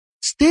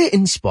Stay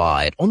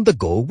inspired on the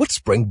go with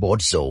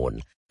Springboard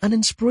Zone, an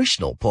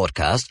inspirational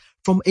podcast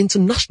from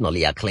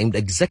internationally acclaimed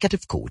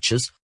executive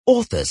coaches,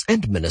 authors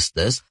and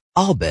ministers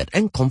Albert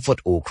and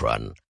Comfort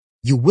Okran.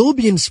 You will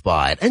be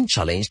inspired and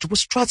challenged with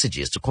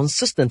strategies to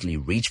consistently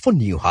reach for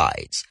new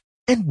heights.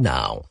 And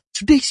now,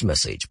 today's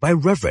message by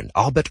Reverend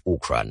Albert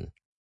Okran.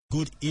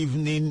 Good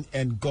evening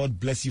and God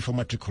bless you for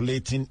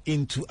matriculating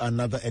into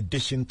another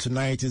edition.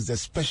 Tonight is the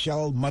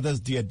special Mother's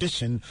Day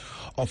edition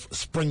of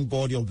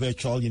Springboard, your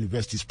virtual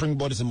university.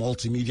 Springboard is a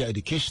multimedia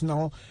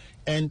educational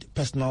and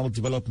personal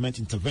development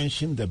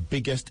intervention, the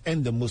biggest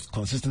and the most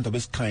consistent of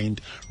its kind,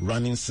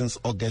 running since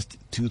August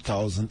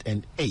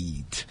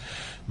 2008.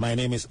 My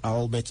name is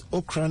Albert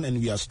Okran, and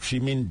we are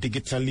streaming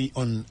digitally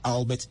on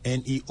Albert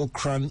N.E.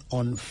 Okran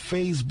on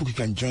Facebook. You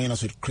can join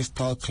us with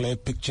crystal clear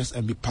pictures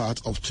and be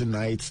part of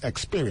tonight's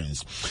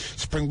experience.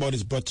 Springboard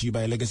is brought to you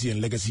by Legacy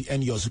and Legacy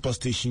and your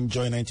superstation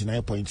Joy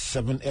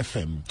 99.7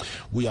 FM.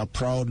 We are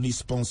proudly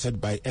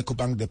sponsored by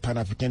EcoBank, the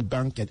Pan-African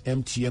Bank, and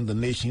MTN, the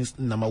nation's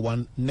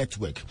 #1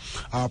 network.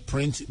 Our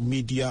print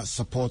media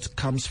support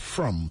comes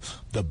from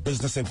the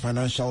Business and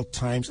Financial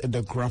Times and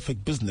the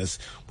Graphic Business,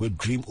 with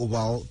Dream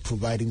Oval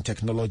providing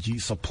technology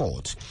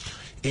support.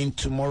 In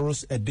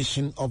tomorrow's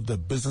edition of the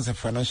Business and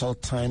Financial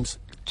Times,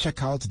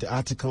 check out the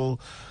article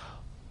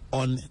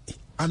on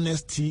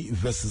honesty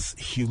versus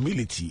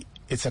humility.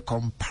 It's a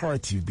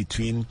comparative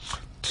between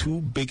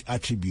two big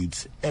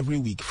attributes every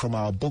week from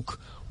our book,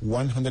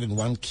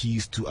 101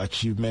 Keys to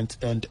Achievement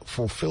and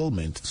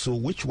Fulfillment. So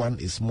which one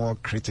is more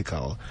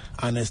critical,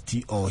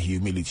 honesty or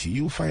humility?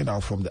 You'll find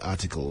out from the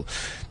article.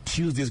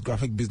 Tuesday's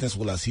Graphic Business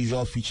will, as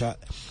usual, feature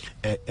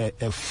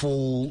a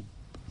full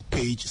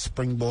page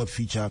Springboard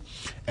feature,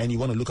 and you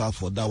want to look out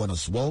for that one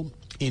as well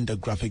in the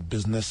Graphic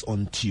Business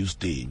on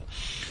Tuesday.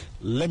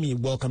 Let me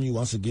welcome you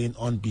once again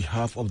on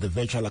behalf of the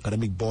Virtual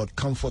Academic Board,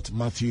 Comfort,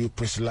 Matthew,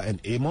 Priscilla,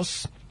 and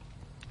Amos.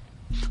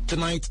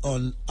 Tonight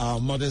on our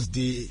Mother's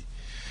Day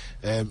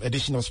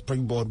edition of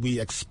Springboard, we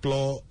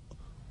explore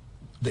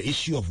the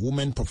issue of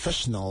women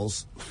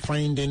professionals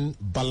finding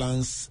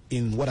balance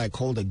in what I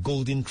call the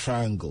golden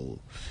triangle: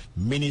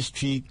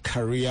 ministry,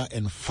 career,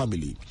 and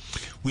family.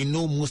 We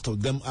know most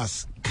of them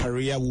as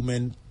career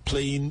women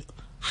playing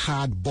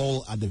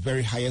hardball at the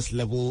very highest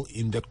level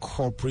in the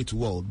corporate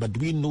world, but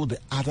we know the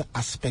other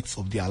aspects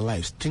of their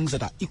lives, things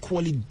that are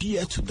equally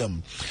dear to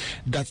them,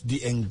 that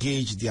they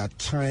engage their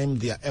time,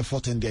 their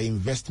effort, and their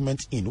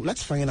investment in.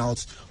 Let's find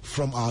out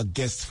from our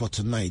guests for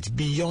tonight,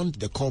 beyond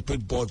the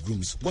corporate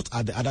boardrooms, what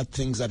are the other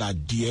things that are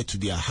dear to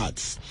their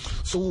hearts.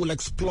 So we'll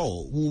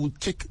explore, we'll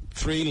take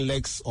three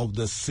legs of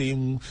the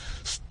same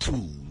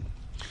stool.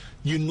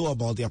 You know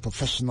about their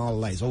professional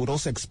lives. I would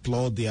also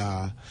explore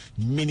their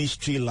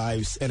ministry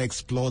lives and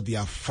explore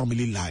their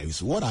family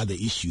lives. What are the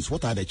issues?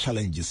 What are the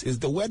challenges? Is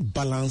the word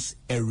balance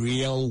a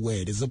real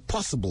word? Is it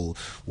possible?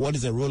 What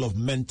is the role of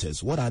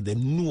mentors? What are the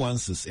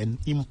nuances? And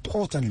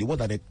importantly,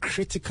 what are the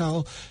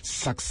critical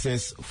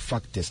success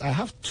factors? I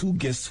have two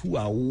guests who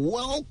are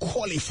well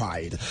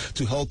qualified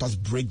to help us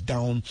break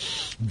down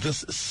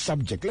this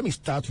subject. Let me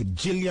start with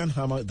Gillian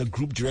Hammer, the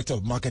Group Director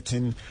of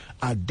Marketing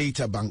at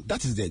DataBank.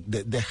 That is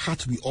the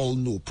hat we all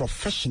know,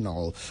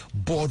 professional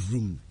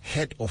boardroom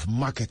head of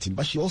marketing,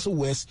 but she also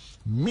wears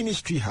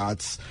ministry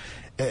hats,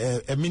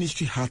 a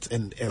ministry hat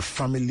and a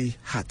family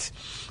hat.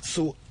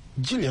 So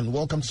Gillian,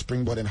 welcome to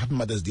Springboard and happy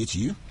Mother's Day to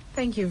you.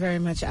 Thank you very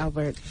much,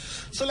 Albert.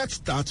 So let's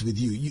start with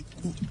you.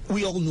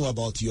 We all know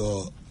about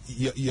you're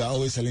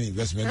always selling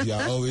investment. You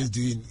are always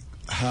doing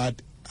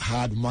hard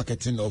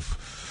marketing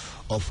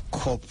of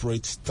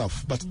corporate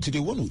stuff, but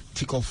today we want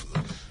to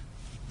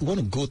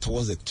go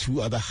towards the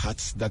two other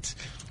hats that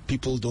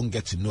people don't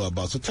get to know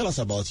about. So tell us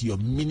about your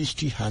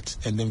ministry hat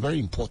and then, very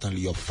importantly,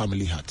 your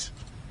family hat.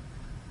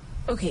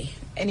 Okay,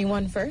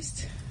 anyone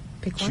first?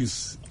 Pick one.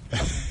 Choose.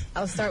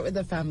 I'll start with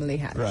the family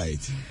hat.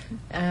 Right.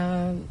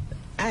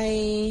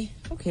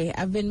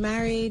 I've been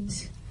married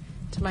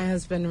to my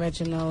husband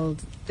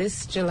Reginald.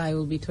 This July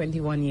will be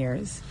 21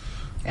 years.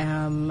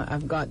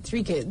 I've got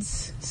 3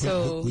 kids.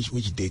 So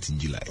which date in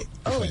July?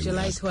 Oh,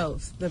 July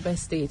 12th, the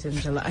best date in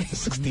July.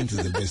 16th is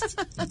the best.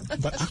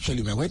 But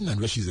actually, my wedding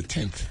anniversary is the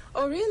 10th.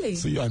 Oh, really?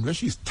 So your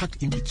anniversary is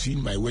tucked in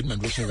between my wedding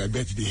anniversary and my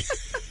birthday.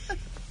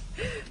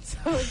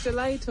 So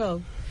July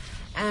 12th.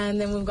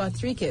 And then we've got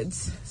 3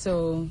 kids.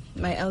 So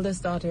my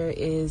eldest daughter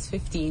is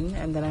 15,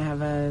 and then I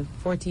have a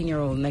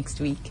 14-year-old next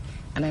week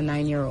and a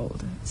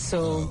 9-year-old.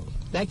 So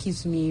that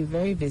keeps me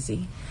very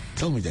busy.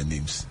 Tell me their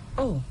names.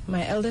 Oh,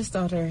 my eldest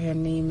daughter, her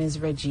name is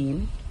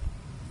Regine,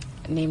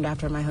 named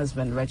after my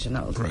husband,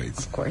 Reginald, right,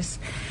 of course.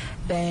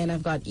 Then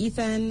I've got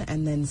Ethan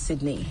and then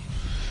Sydney,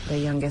 the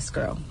youngest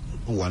girl.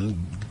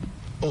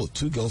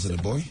 2 girls and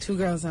a boy? 2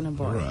 girls and a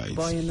boy. Right.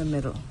 Boy in the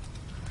middle.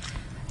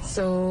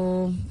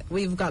 So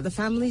we've got the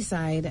family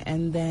side,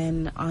 and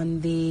then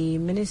on the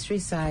ministry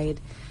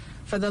side,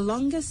 for the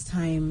longest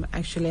time,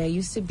 actually, I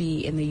used to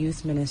be in the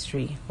youth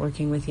ministry,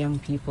 working with young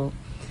people.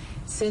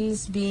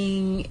 Since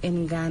being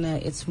in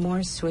Ghana, it's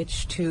more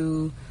switched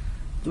to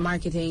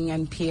marketing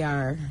and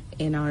PR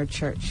in our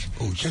church.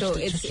 Oh, so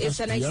it's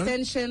an PR?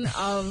 extension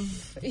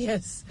of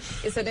it's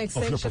an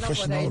extension of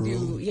what I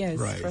do. Yes,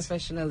 right.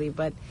 Professionally,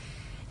 but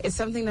it's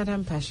something that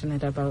I'm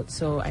passionate about.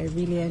 So I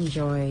really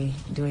enjoy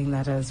doing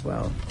that as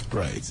well.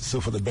 Right. So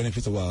for the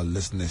benefit of our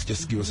listeners,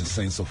 just give us a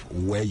sense of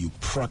where you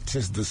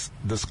practice this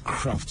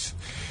craft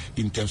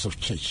in terms of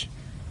church.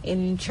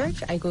 In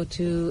church, I go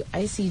to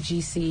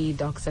ICGC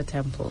Doxa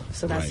Temple.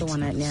 So that's the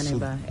one at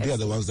Nyaneba. So they are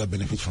the ones that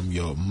benefit from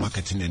your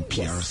marketing and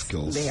PR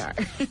skills. They are.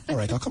 All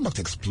right, I'll come back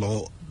to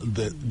explore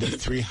the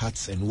three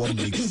hats and what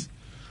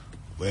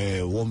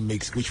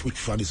makes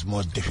which one is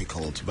more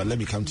difficult. But let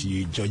me come to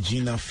you,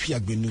 Georgina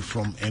Fiagbenu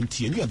from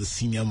MTN. You are the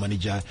senior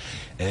manager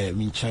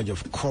in charge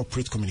of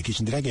corporate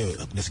communication. Did I get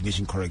your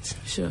designation correct?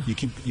 Sure. You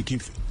keep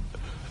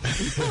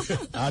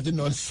I didn't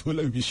know, so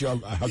let me be sure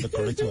I have the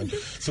correct one.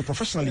 So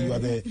professionally, you are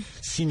the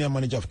senior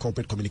manager of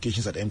corporate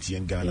communications at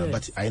MTN Ghana,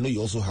 but I know you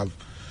also have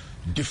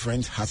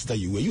different hats that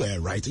you wear. You are a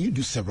writer, you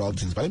do several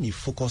things, but let me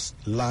focus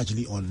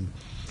largely on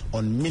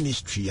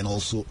ministry and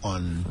also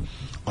on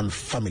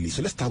family.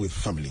 So let's start with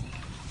family.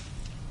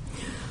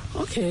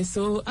 Okay,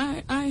 so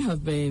I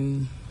have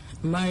been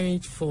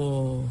married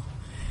for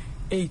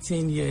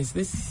 18 years.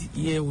 This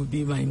year will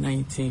be my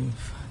 19th.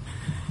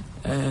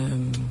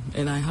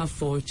 And I have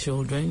 4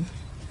 children,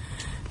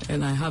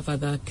 and I have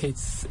other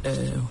kids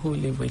who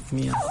live with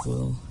me as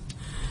well.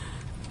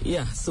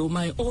 Yeah, so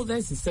my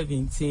oldest is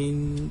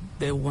 17,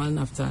 the one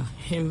after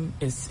him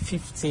is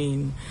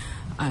 15,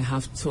 I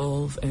have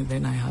 12, and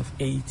then I have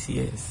 8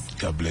 years.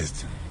 God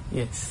blessed.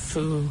 Yes,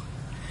 so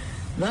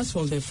that's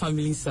from the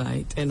family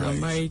side, and I'm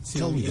married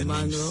to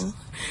Emmanuel.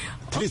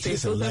 Okay,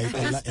 so a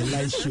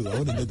light show. I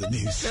want to know the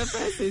names. The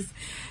first is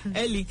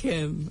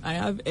Elikem. I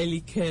have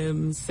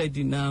Elikem,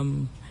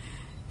 Sedinam,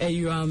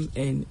 Eyram,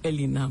 and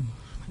Elinam.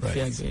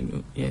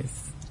 Fiagbenu.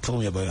 Yes. Tell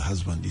me about your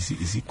husband. Is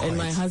he quiet? And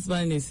my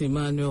husband is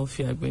Emmanuel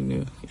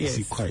Fiagbenu. Yes. Is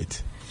he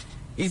quiet?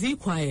 Is he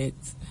quiet?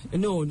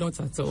 No, not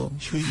at all.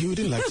 You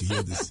wouldn't like to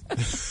hear this.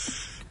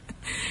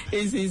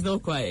 He's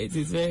not quiet.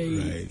 He's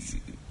very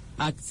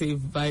active,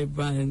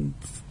 vibrant,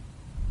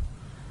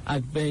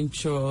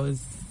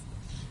 adventurous.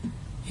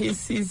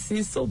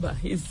 He's sober.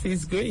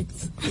 He's great.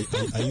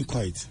 Are you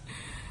quiet?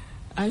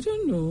 I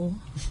don't know.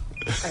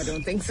 I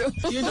don't think so.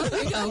 You don't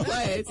think I'm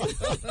quiet?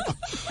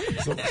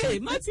 Hey,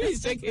 Matthew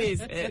is shaking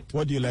his head.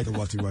 What do you like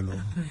about Emmanuel?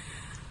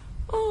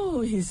 Oh,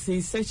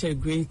 he's such a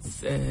great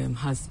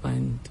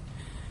husband.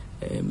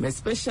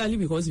 Especially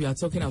because we are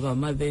talking about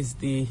Mother's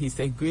Day. He's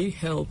a great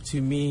help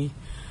to me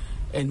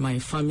and my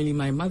family.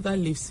 My mother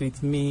lives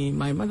with me.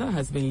 My mother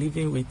has been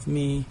living with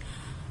me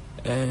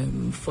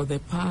for the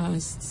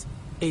past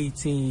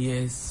 18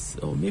 years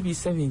or maybe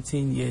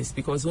 17 years,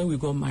 because when we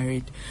got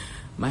married,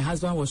 my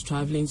husband was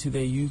traveling to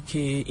the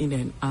UK in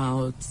and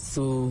out.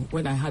 So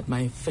when I had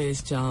my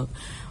first child,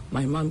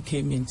 my mom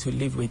came in to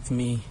live with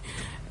me.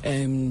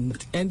 And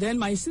then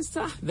my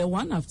sister, the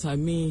one after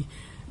me,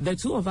 the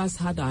two of us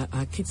had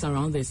our kids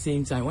around the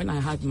same time. When I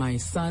had my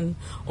son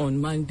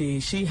on Monday,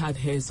 she had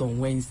hers on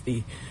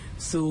Wednesday.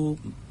 So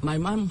my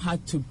mom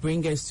had to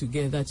bring us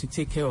together to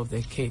take care of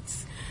the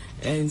kids.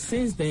 And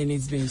since then,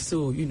 it's been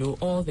so,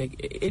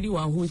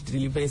 anyone who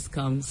delivers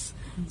comes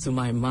to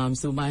my mom.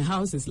 So my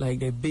house is like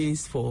the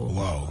base for,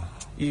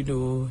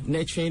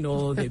 nurturing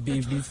all the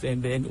babies.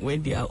 And then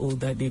when they are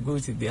older, they go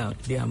to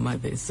their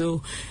mothers.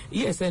 So,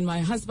 yes, and my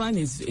husband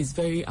is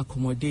very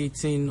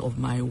accommodating of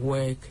my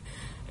work.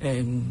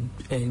 And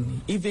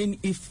even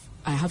if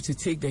I have to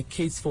take the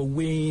kids for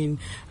weighing.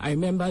 I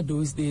remember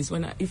those days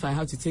if I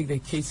have to take the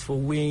kids for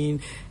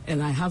weighing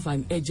and I have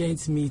an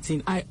urgent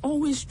meeting, I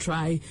always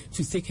try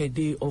to take a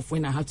day off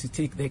when I have to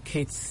take the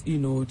kids,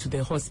 to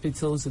the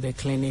hospital, to the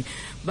clinic.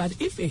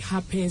 But if it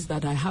happens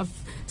that I have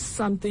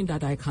something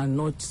that I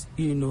cannot,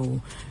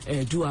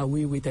 do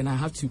away with, and I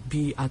have to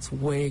be at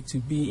work, to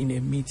be in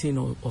a meeting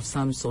of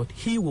some sort,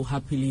 he will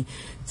happily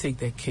take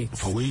the kids.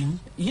 For weighing?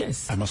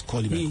 Yes. I must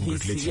call him and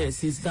congratulate him.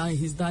 Yes, he's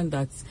done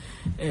that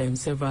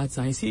several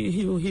times.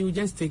 He will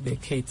just take the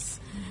kids.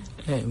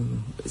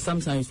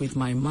 Sometimes with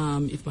my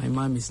mom, if my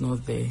mom is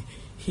not there,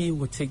 he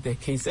would take the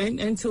kids. And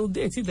until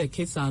the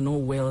kids are not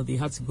well, they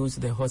have to go to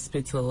the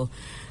hospital.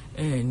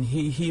 And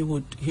he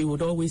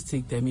would always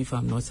take them if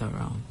I'm not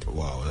around.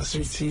 Wow, that's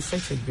sweet. He's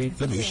such a great.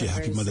 Let me wish you a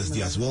happy Mother's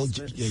Day as well,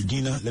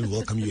 Gina. Let me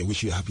welcome you and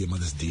wish you a happy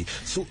Mother's Day.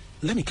 So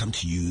let me come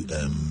to you,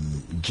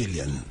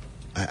 Gillian.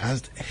 I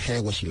asked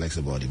her what she likes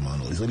about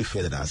Emmanuel. It's only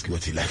fair that I ask you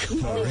what you like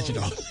about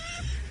Reginald.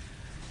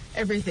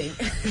 Everything.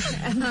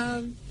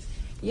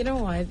 You know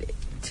what?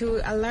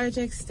 To a large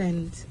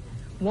extent,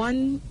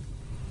 I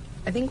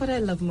think what I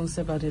love most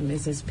about him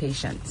is his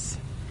patience.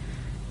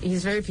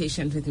 He's very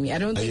patient with me. I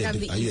don't think I'm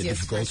the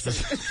easiest person.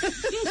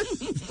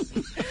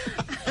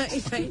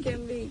 I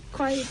can be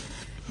quite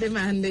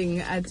demanding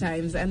at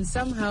times, and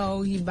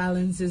somehow he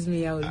balances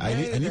me out. I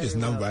need his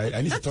number.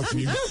 I need to talk to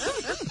him.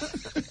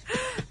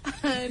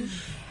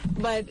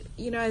 But,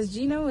 as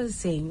Gina was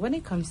saying, when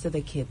it comes to the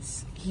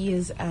kids, he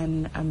is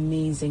an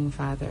amazing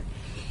father.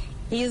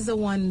 He is the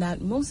one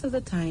that most of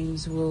the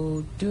times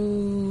will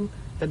do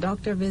the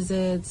doctor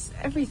visits,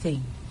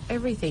 everything.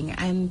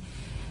 And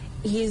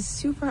he is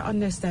super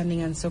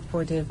understanding and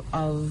supportive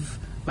of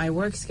my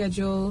work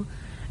schedule,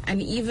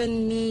 and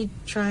even me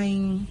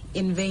trying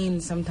in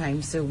vain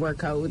sometimes to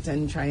work out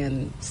and try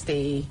and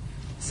stay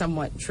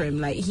somewhat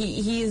trim. Like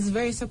he is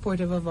very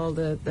supportive of all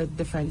the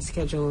different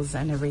schedules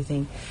and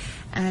everything.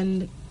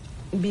 And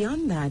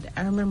beyond that,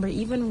 I remember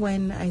even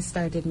when I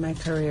started my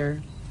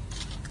career,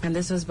 and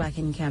this was back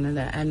in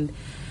Canada, and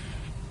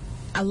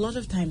a lot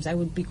of times I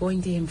would be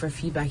going to him for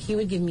feedback. He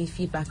would give me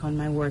feedback on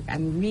my work,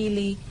 and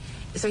really,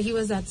 so he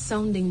was that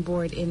sounding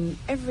board in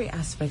every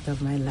aspect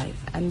of my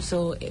life. And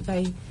so if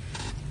I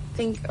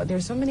think,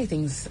 there's so many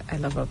things I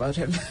love about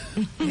him.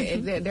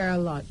 there are a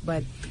lot,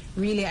 but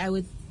really I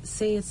would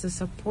say it's the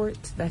support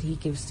that he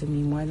gives to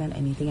me more than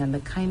anything, and the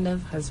kind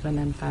of husband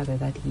and father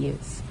that he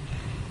is.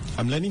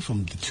 I'm learning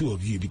from the two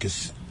of you,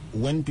 because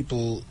when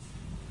people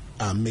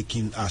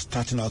are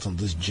starting out on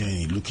this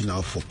journey, looking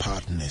out for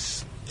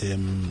partners,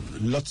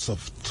 lots of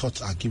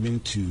thought are given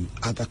to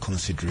other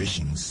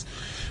considerations.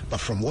 But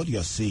from what you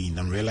are saying,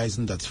 I'm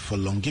realizing that for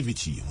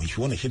longevity, if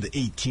you want to hit the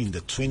 18,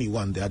 the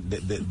 21,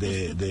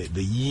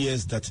 the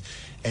years that,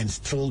 and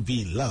still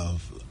be in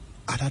love,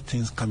 other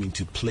things come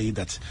into play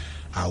that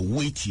are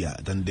weightier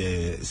than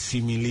the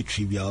seemingly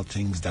trivial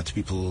things that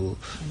people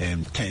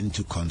tend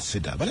to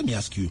consider. But let me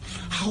ask you,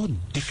 how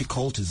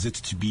difficult is it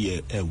to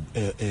be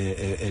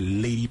a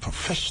lady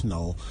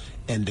professional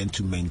and then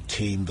to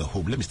maintain the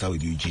home? Let me start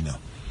with you, Gina.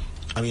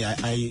 I mean,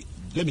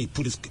 let me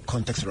put this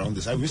context around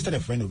this. I visited a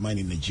friend of mine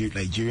in Nigeria.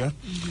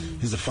 Mm-hmm.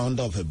 He's the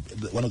founder of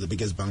one of the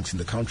biggest banks in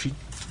the country.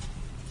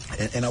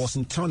 And I was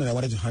in town and I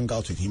wanted to hang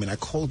out with him, and I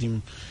called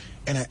him,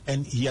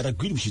 and he had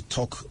agreed we should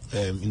talk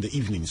in the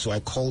evening. So I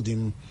called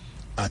him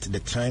at the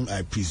time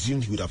I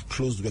presumed he would have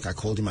closed work. I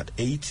called him at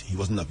 8, he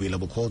wasn't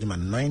available. Called him at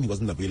 9, he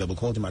wasn't available.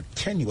 Called him at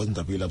 10, he wasn't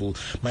available.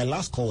 My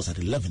last call was at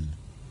 11.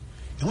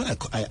 And when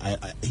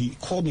he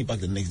called me back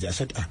the next day, I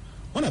said,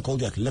 when I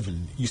called you at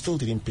 11, you still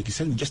didn't pick. He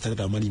said, we just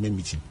started our management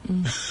meeting.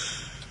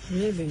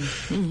 Really?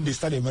 They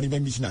started a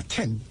management meeting at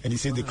 10, and he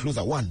said they close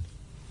at 1.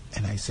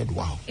 And I said,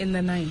 wow. In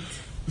the night.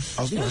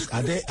 I was going to ask,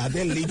 are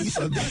there ladies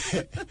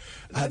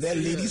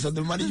on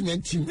the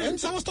management team? And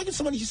so I was talking to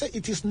somebody, she said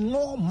it is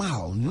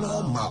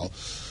normal.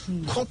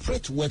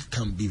 Corporate work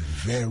can be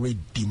very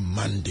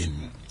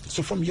demanding.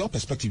 So from your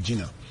perspective,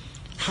 Gina,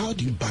 how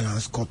do you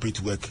balance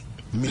corporate work,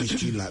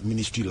 ministry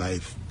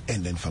life,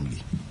 and then family?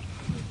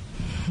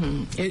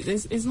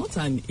 It's not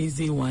an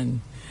easy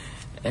one.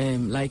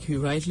 Like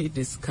you rightly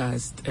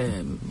discussed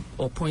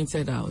or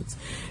pointed out,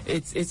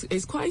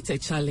 it's quite a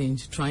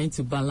challenge trying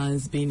to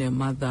balance being a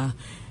mother,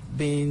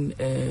 being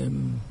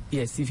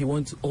yes, if you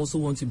want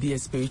to be a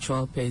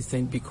spiritual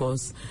person,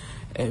 because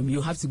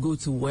you have to go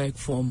to work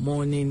from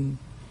morning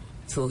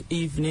till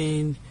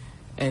evening,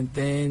 and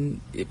then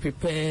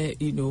prepare,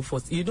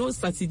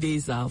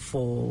 Saturdays are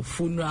for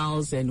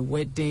funerals and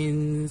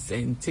weddings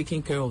and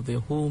taking care of the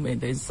home,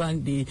 and then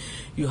Sunday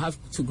you have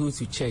to go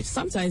to church.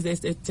 Sometimes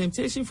there's a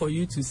temptation for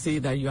you to say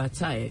that you are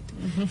tired.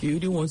 Mm-hmm. You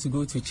didn't want to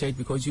go to church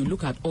because you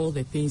look at all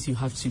the things you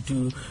have to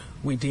do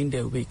within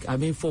the week. I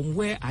mean, from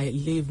where I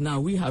live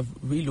now, we have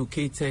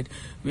relocated.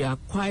 We are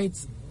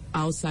quite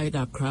outside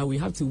Accra. We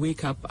have to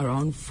wake up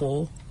around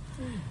 4.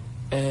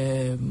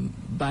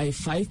 By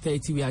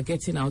 5:30 we are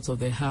getting out of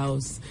the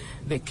house.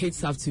 The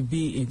kids have to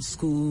be in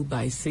school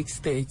by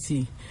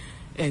 6:30,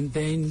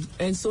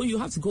 and so you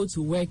have to go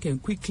to work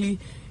and quickly,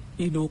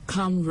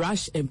 come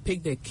rush and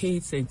pick the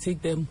kids and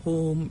take them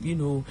home.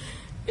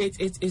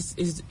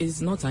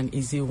 It's not an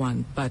easy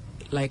one, but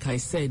like I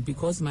said,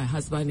 because my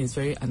husband is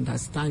very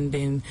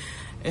understanding,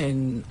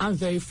 and I'm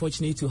very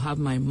fortunate to have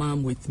my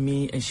mom with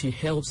me, and she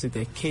helps with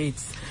the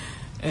kids.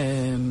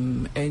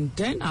 And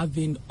then I've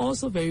been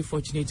also very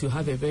fortunate to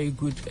have a very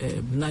good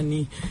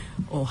nanny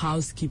or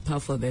housekeeper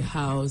for the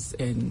house,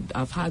 and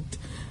I've had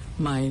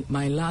my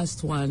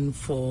last one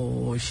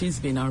she's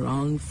been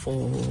around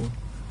for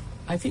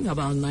I think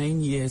about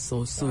 9 years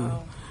or so.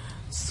 Wow.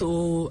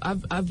 So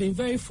I've been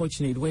very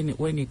fortunate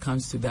when it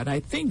comes to that. I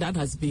think that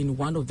has been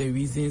one of the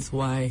reasons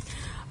why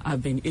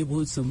I've been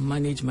able to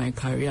manage my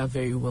career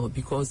very well,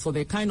 because for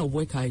the kind of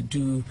work I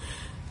do,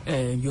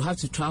 you have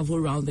to travel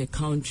around the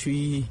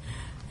country.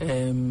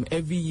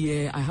 Every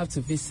year I have to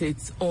visit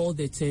all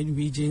the 10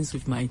 regions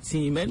with my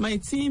team. And my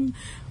team,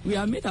 we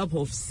are made up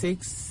of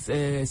six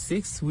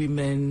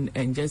women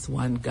and just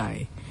one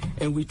guy.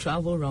 And we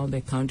travel around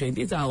the country. And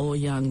these are all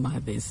young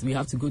mothers. We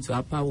have to go to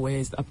Upper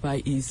West,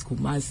 Upper East,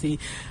 Kumasi,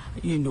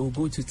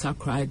 go to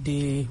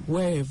Takoradi,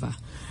 wherever.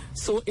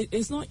 So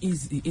it's not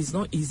easy. It's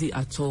not easy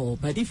at all.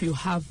 But if you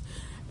have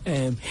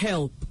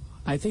help,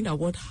 I think that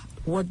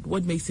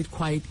what makes it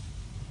quite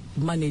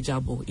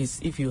manageable is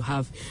if you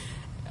have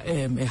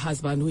a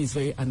husband who is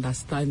very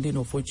understanding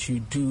of what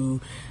you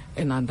do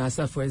and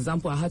understand. For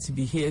example, I had to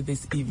be here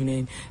this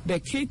evening.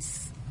 The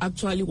kids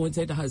actually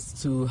wanted us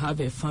to have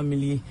a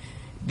family.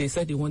 They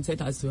said they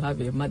wanted us to have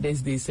a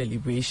Mother's Day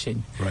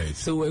celebration. Right.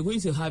 So we're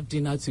going to have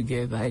dinner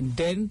together, and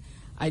then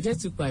I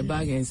just took my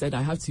bag and said,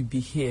 I have to be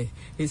here.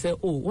 He said,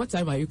 oh, what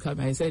time are you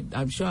coming? I said,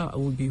 I'm sure I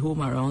will be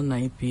home around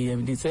 9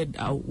 p.m. They said,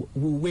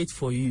 we'll wait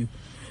for you.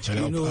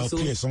 I'll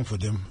play a song for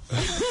them.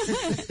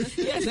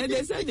 Yes, and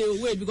they said they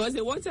will wait because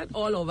they wanted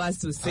all of us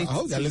to sit I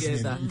hope they're listening,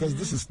 together. because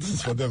this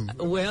is for them.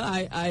 Well,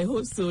 I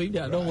hope so if they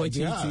are not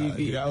watching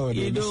TV.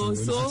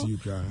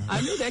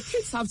 I know the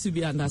kids have to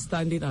be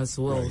understanding as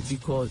well,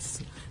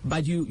 right.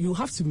 But you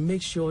have to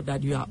make sure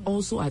that you are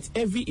also at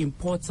every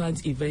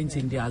important event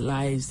in their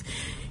lives.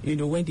 You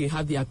know, when they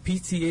have their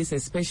PTAs,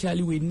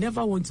 especially, we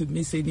never want to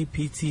miss any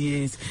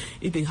PTAs.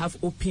 If they have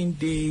open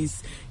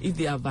days, if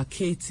they are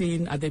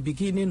vacating at the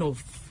beginning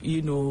of,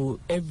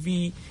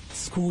 every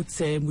school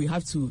term, we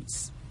have to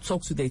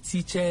talk to the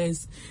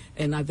teachers.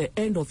 And at the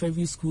end of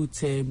every school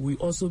term, we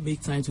also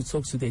make time to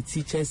talk to the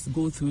teachers,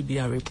 go through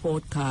their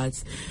report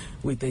cards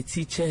with the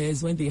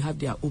teachers when they have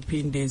their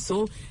open days.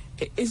 So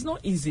it's not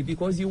easy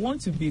because you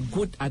want to be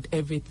good at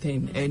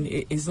everything, and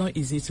it's not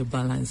easy to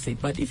balance it.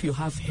 But if you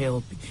have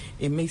help,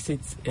 it makes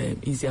it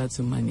easier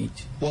to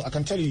manage. Well, I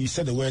can tell you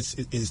said the words,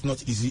 it's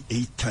not easy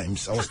 8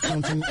 times. I was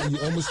counting and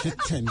you almost hit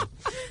 10.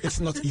 It's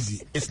not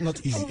easy. It's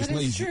not easy. It's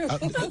not easy.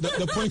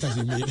 The point has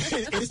been made.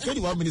 It is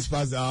 21 minutes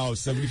past the hour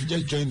 7. If you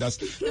just joined us,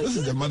 this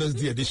is the Mother's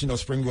Day edition of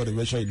Springboard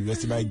Virtual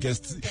University by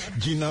guests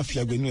Gina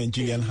Fiagbenu and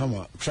Gillian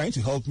Hammer, trying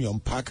to help me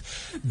unpack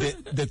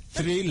the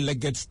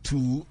three-legged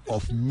stool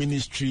of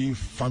ministry,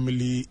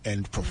 family,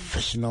 and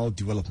professional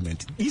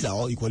development. These are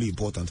all equally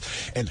important.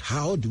 And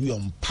how do we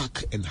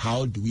unpack and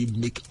how do we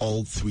make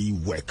all three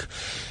work?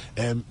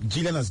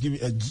 Gina has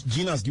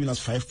given us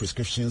 5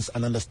 prescriptions.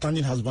 An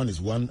understanding husband is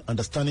 1,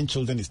 understanding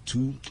children is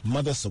 2,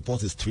 mother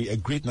support is 3, a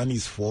great nanny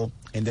is 4,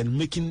 and then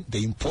making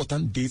the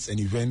important dates and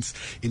events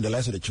in the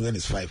lives of the children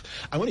is 5.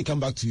 I'm going to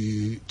come back to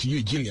you,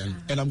 Gillian,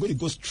 and I'm going to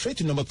go straight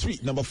to number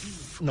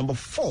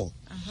 4.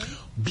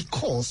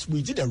 Because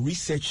we did a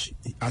research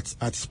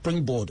at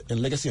Springboard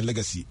and Legacy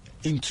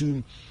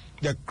into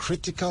the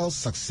critical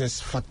success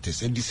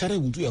factors and decided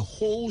we'll do a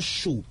whole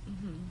show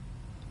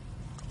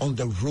on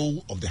the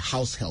role of the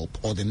house help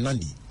or the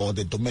nanny or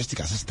the domestic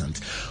assistant,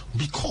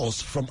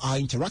 because from our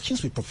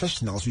interactions with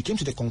professionals we came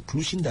to the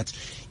conclusion that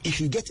if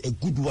you get a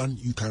good one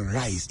you can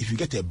rise, if you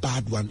get a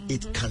bad one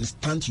it can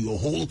stand your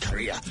whole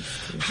career.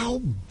 How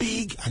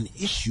big an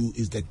issue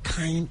is the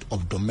kind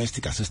of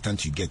domestic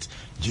assistant you get,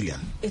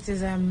 Gillian? It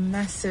is a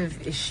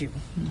massive issue,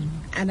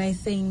 and I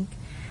think,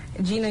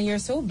 Gina, you're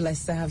so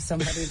blessed to have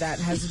somebody that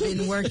has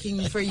been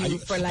working for you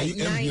for like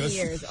 9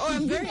 years. Oh,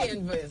 I'm very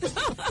envious.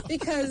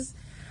 Because,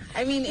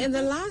 I mean, in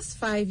the last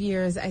 5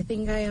 years, I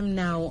think I am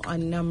now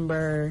on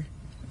number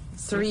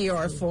 3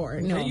 or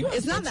 4. No,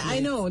 it's not that. I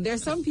know.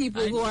 There's some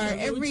people who are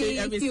every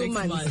few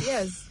months.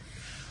 Yes.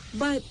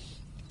 But,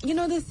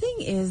 the thing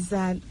is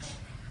that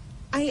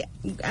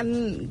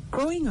I'm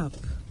growing up,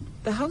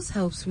 the house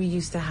helps we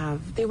used to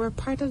have, they were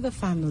part of the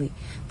family.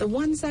 The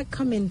ones that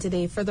come in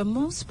today, for the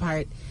most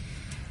part,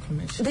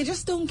 they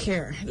just don't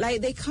care.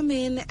 Like, they come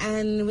in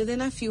and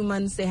within a few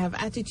months they have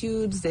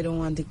attitudes, they don't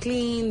want to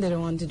clean, they don't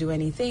want to do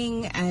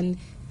anything, and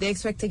they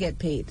expect to get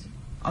paid,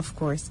 of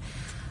course.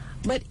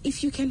 But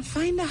if you can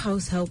find a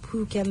house help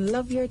who can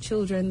love your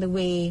children the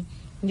way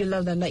you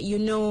love them, that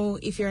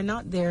if you're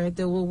not there,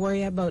 they will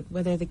worry about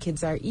whether the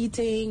kids are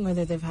eating,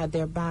 whether they've had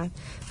their bath.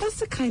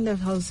 That's the kind of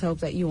house help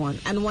that you want,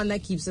 and one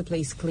that keeps the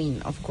place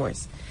clean, of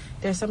course.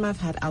 There's some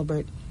I've had,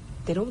 Albert,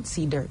 they don't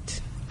see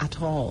dirt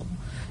at all.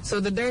 So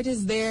the dirt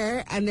is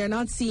there and they're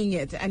not seeing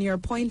it, and you're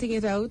pointing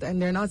it out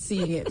and they're not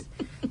seeing it.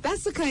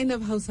 That's the kind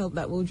of house help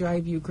that will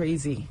drive you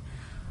crazy.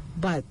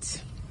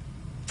 But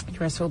you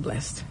are so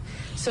blessed.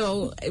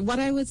 So what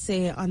I would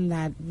say on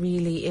that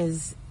really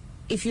is,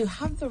 if you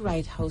have the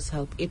right house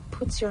help, it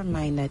puts your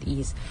mind at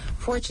ease.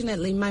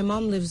 Fortunately, my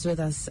mom lives with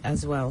us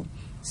as well.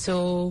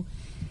 So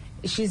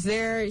she's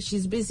there,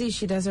 she's busy,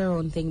 she does her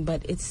own thing,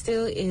 but it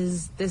still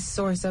is this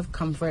source of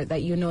comfort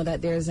that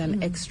that there's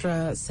an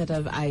extra set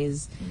of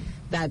eyes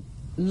that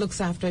looks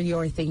after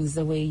your things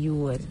the way you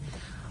would.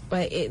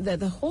 But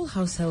the whole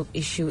house help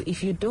issue,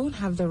 if you don't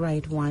have the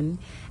right one,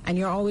 and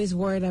you're always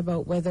worried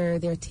about whether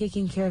they're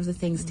taking care of the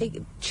things,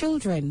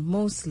 children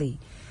mostly,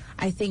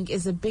 I think,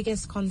 is the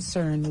biggest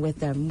concern with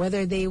them,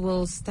 whether they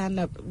will stand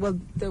up,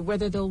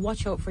 whether they'll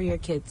watch out for your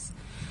kids,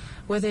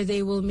 whether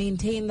they will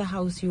maintain the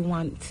house you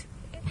want.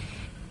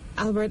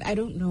 Albert, I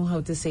don't know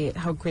how to say it,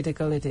 how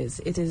critical it is.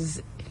 It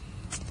is,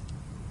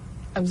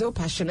 I'm so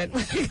passionate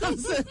when it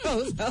comes to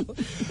house help,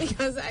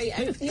 because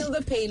I feel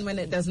the pain when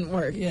it doesn't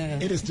work. Yeah.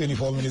 It is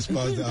 24 minutes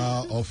past the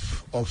hour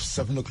of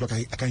 7 o'clock.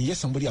 I can hear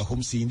somebody at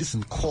home saying,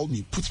 listen, call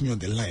me, put me on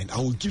the line. I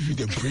will give you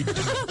the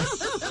breakdown.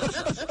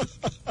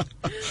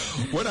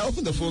 When I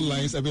open the phone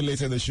lines a bit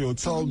later in the show,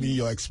 tell me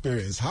your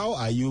experience. How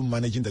are you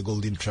managing the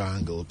Golden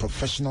Triangle?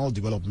 Professional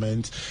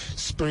development,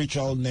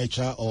 spiritual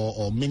nature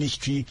or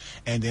ministry,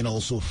 and then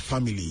also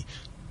family.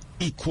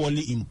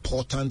 Equally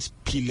important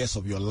pillars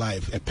of your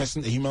life. A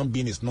human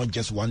being is not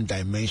just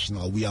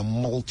one-dimensional. We are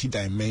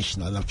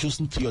multi-dimensional. And I've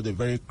chosen 3 of the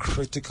very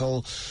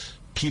critical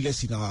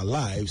pillars in our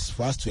lives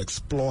for us to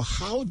explore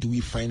how do we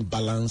find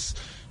balance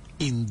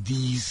in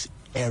these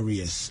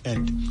areas,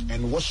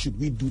 and what should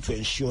we do to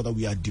ensure that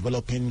we are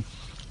developing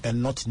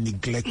and not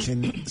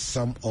neglecting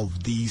some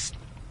of these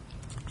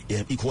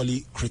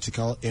equally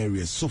critical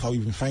areas. So far,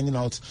 we've been finding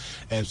out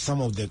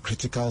some of the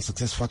critical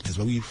success factors,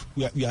 but we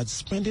are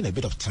spending a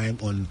bit of time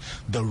on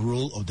the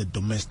role of the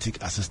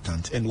domestic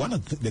assistant. And one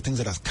of the things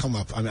that has come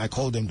up, I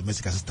call them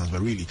domestic assistants,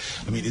 but really,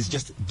 it's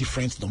just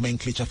different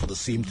nomenclature for the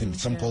same thing.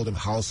 Some call them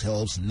house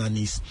helps,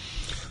 nannies.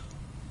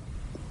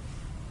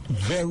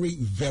 Very,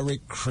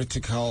 very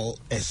critical,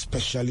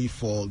 especially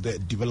for the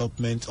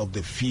development of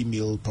the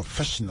female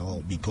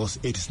professional, because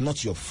it is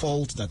not your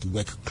fault that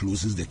work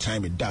closes the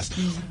time it does.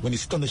 When you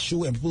sit on the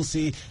show and people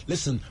say,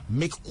 listen,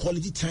 make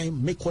quality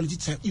time,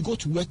 you go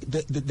to work,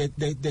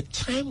 the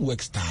time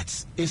work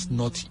starts. It's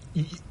not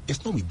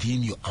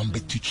within your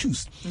ambit to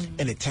choose.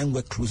 And the time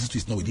work closes to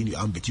is not within your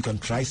ambit. You can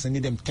try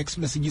sending them text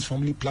messages,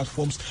 family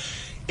platforms.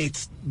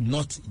 It's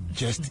not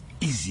just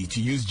easy,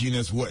 to use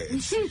Gina's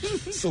words.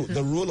 So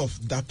the role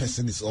of that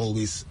person is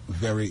always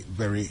very,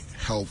 very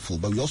helpful.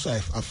 But we also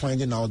are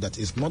finding out that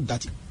it's not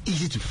that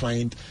easy to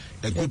find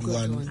a good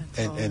one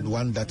and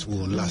one that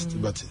will last.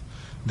 But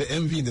the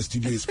envy in the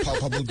studio is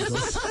palpable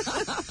because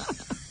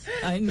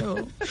I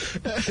know.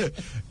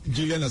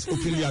 Gillian has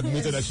openly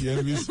admitted that she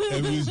envies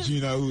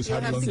Gina, who's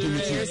had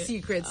longevity. Your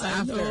secrets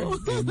after.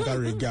 In that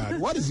regard,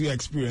 what is your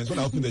experience? When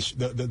I open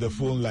the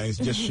phone lines,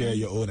 just share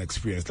your own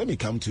experience. Let me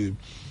come to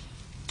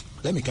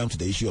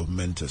the issue of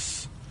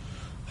mentors.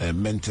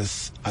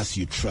 Mentors, as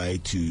you try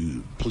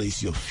to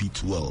place your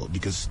feet well,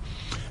 because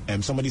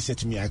somebody said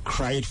to me, I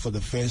cried for the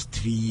first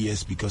 3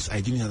 years because I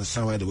didn't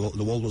understand why the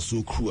world was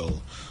so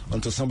cruel,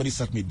 until somebody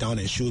sat me down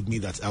and showed me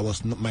that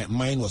my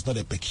mind was not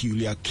a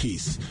peculiar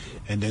case,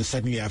 and then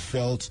suddenly I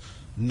felt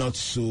not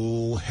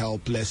so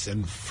helpless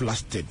and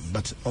flustered.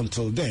 But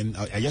until then,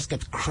 I just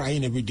kept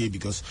crying every day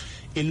because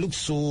it looked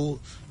so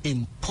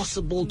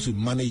impossible to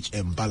manage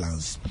and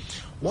balance.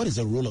 What is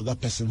the role of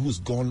that person who's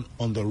gone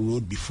on the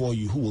road before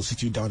you, who will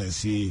sit you down and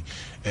say,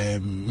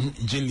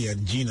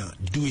 Gillian, Gina,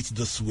 do it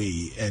this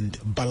way and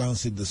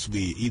balance it this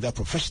way, either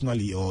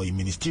professionally or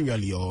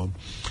ministerially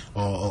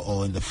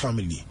or in the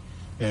family?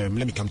 Let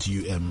me come to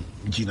you,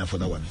 Gina, for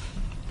that one.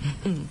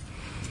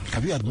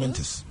 Have you had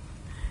mentors?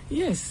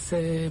 Yes,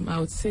 I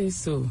would say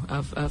so.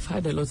 I've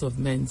had a lot of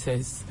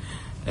mentors.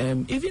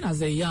 Even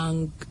as a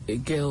young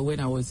girl when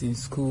I was in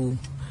school,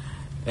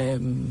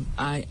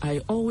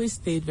 I always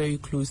stayed very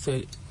close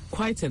to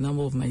quite a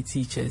number of my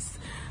teachers.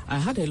 I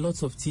had a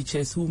lot of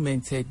teachers who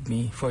mentored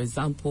me. For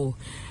example,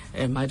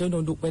 I don't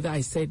know whether I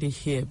said it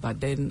here,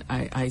 but then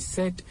I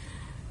said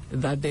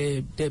that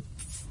the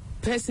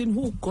person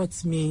who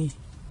got me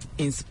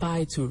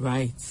inspired to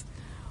write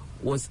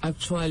was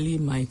actually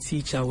my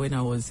teacher when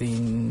I was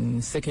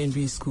in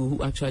secondary school,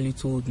 who actually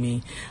told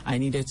me I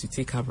needed to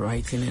take up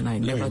writing, and I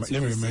never took it.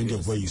 Let me remind you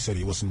of where you said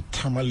it was in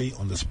Tamale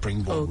on the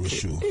Springboard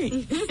show.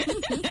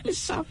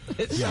 Sharp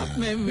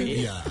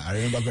memory. Yeah, I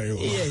remember very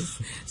well. Yes.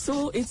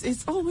 So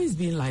it's always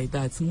been like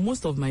that.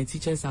 Most of my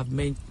teachers have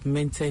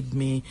mentored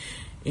me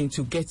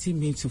into getting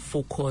me to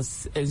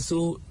focus, and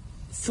so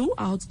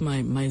throughout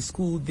my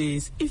school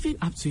days, even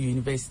up to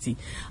university,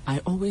 I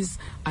always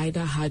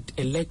either had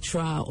a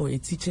lecturer or a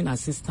teaching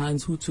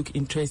assistant who took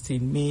interest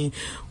in me,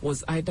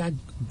 was either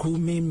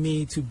grooming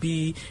me to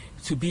be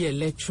a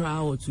lecturer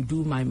or to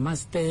do my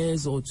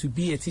master's or to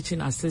be a teaching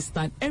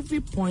assistant.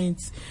 Every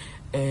point,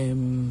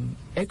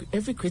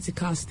 every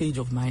critical stage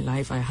of my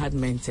life, I had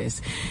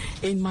mentors.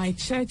 In my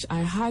church,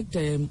 I had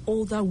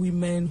older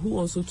women who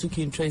also took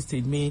interest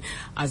in me.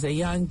 As a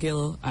young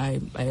girl,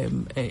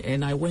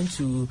 and I went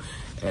to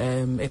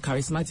a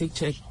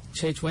charismatic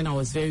church when I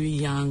was very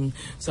young.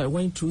 So I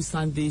went through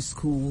Sunday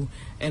school,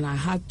 and I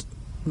had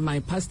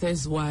my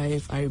pastor's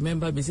wife. I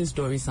remember Mrs.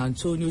 Doris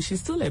Antonio. She's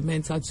still a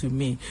mentor to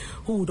me,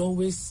 who would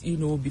always,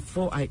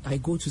 before I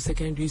go to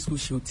secondary school,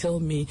 she would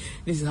tell me,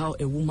 this is how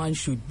a woman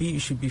should be. You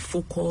should be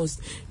focused.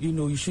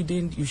 You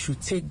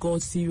should take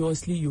God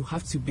seriously. You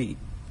have to be.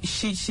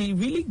 She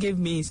really gave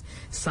me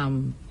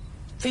some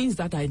things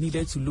that I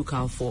needed to look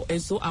out for. And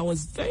so I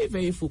was very,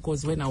 very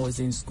focused when I was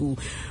in school,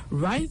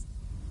 right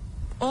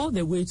all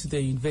the way to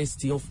the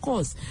university. Of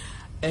course,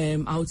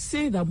 I would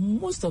say that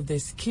most of the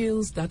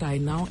skills that I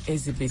now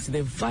exhibit,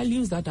 the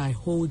values that I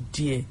hold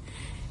dear,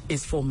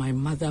 is for my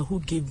mother, who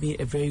gave me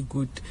a very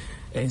good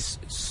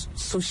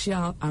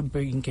social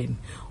upbringing.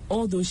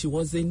 Although she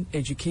wasn't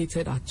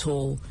educated at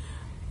all,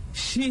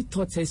 she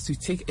taught us to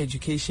take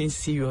education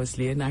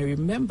seriously. And I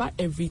remember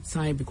every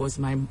time, because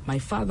my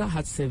father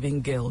had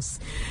 7 girls,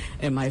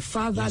 and my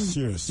father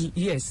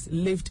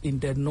lived in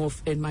the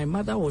north, and my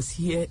mother was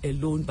here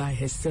alone by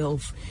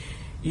herself,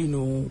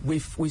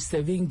 with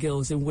 7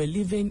 girls, and we're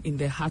living in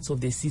the heart of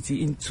the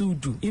city in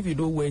Tudu, if you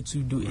know where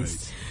Tudu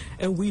is.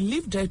 And we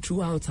lived there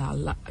throughout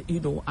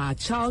our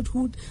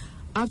childhood,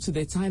 up to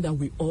the time that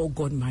we all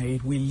got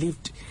married. We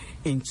lived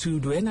in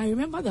Tudu. And I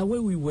remember that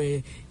when we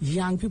were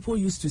young, people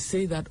used to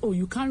say that, oh,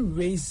 you can't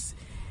raise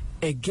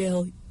a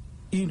girl,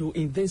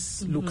 in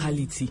this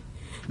locality,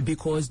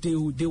 because they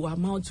will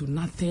amount to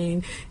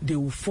nothing. They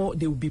will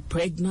be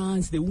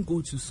pregnant. They won't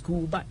go to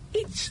school. But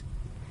each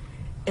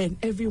And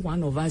every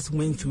one of us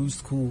went through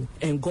school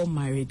and got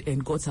married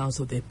and got out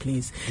of the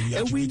place. And you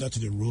attribute that to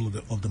the role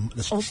of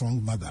the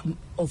strong mother.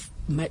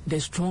 The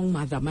strong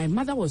mother. My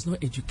mother was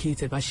not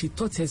educated, but she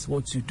taught us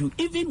what to do.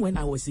 Even when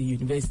I was in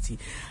university,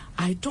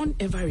 I don't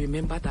ever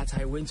remember that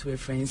I went to a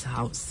friend's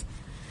house.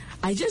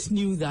 I just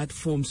knew that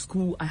from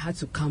school I had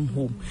to come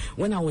home.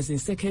 When I was in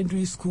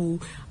secondary school,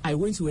 I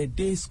went to a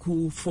day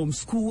school. From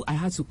school, I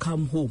had to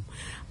come home.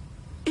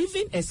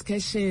 Even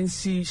excursions,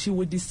 she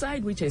would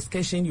decide which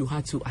excursion you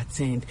had to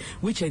attend,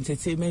 which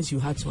entertainment you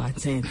had to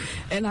attend.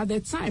 And at the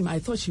time, I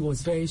thought she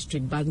was very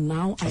strict, but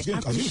now I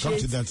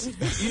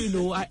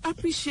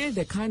appreciate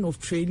the kind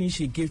of training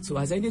she gave to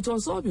us. And it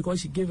was all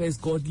because she gave us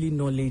godly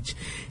knowledge.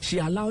 She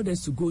allowed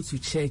us to go to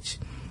church.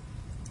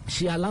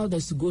 She allowed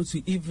us to go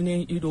to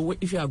evening,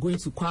 if you are going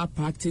to choir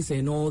practice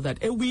and all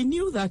that. And we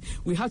knew that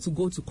we had to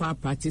go to choir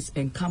practice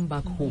and come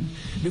back home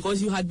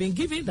because you had been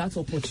given that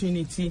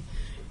opportunity,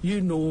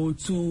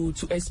 to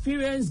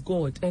experience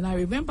God. And I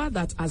remember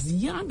that as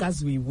young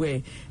as we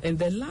were, and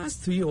the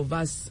last three of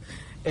us,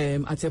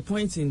 at a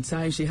point in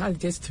time, she had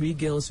just 3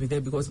 girls with her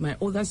because my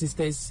older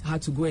sisters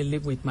had to go and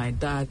live with my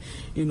dad,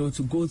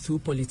 to go through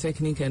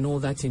Polytechnic and all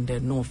that in the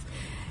north.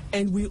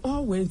 And we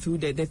all went through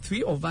that. The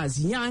 3 of us,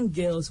 young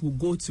girls, would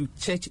go to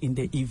church in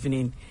the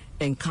evening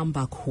and come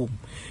back home,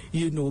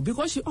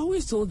 because she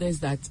always told us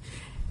that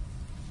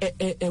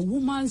a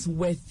woman's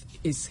worth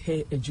is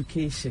her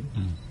education.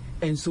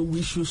 And so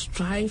we should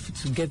strive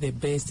to get the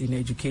best in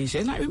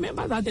education. And I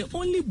remember that the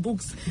only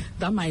books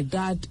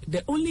that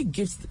the only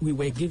gifts we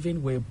were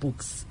given were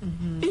books.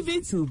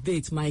 Even till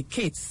date, my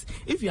kids,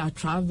 if you are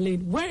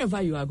traveling,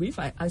 wherever you are going, if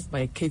I ask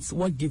my kids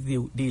what gift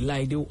they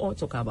like, they will all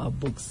talk about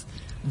books.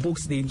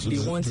 Books they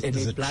want a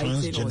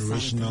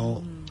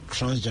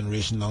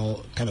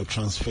transgenerational kind of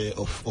transfer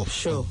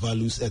of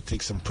values,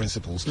 ethics, and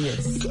principles.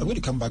 Yes. I'm going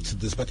to come back to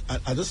this, but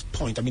at this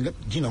point, I mean,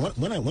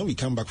 when we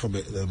come back from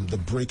the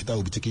break that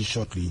we'll be taking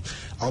shortly,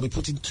 I'll be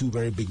putting 2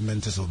 very big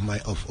mentors of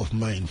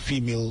mine,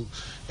 female.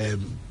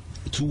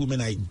 2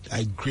 women I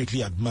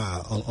greatly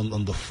admire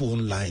on the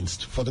phone lines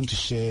for them to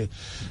share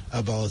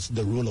about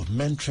the role of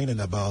mentoring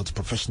and about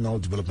professional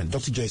development.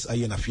 Dr. Joyce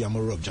Ayen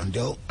Afiamoro of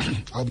Jandel.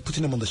 I'll be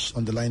putting them on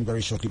the line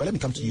very shortly. But let me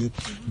come to you,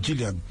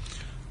 Gillian.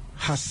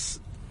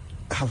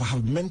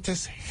 Have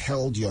mentors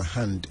held your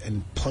hand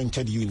and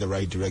pointed you in the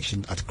right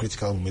direction at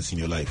critical moments in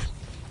your life?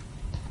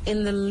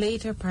 In the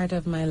later part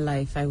of my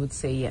life, I would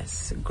say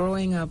yes.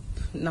 Growing up,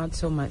 not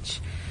so much.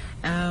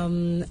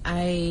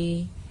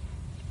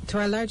 To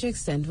a large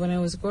extent, when I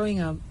was growing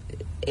up,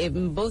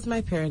 both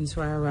my parents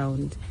were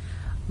around,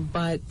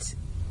 but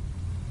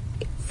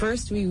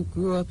first we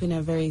grew up in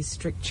a very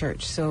strict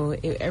church, so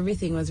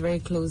everything was very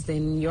closed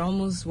in. You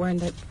almost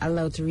weren't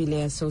allowed to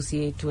really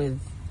associate with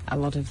a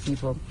lot of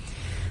people.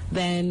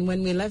 Then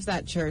when we left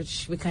that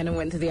church, we kind of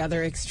went to the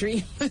other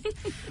extreme.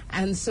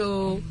 And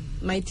so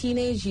my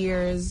teenage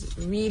years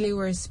really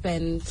were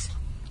spent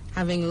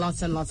having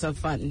lots and lots of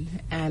fun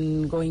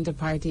and going to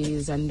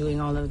parties and doing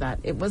all of that.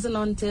 It wasn't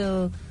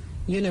until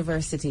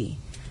university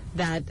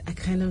that I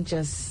kind of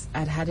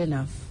I'd had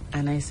enough.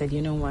 And I said,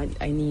 you know what,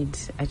 I need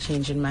a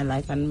change in my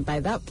life. And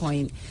by that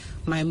point,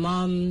 my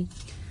mom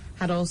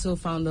had also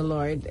found the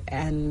Lord.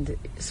 And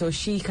so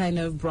she kind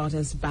of brought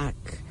us back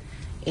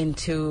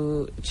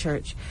into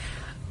church.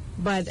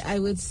 But I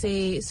would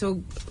say,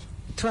 so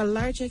to a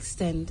large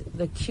extent,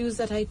 the cues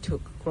that I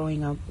took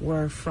growing up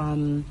were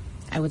from,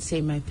 I would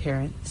say, my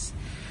parents.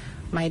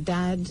 My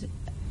dad,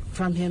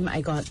 from him,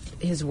 I got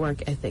his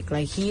work ethic.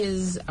 Like, he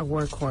is a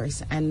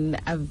workhorse, and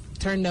I've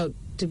turned out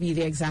to be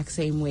the exact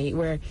same way,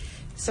 where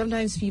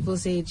sometimes people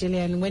say,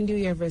 Gillian, when do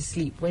you ever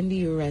sleep? When do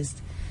you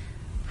rest?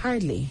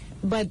 Hardly.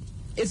 But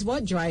it's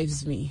what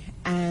drives me.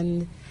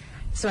 And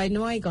so I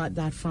know I got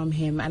that from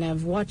him, and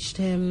I've watched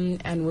him,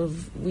 and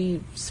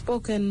we've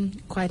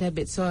spoken quite a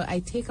bit. So I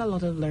take a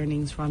lot of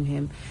learnings from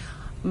him.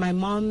 My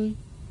mom,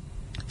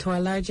 to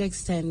a large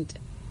extent,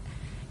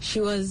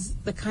 she was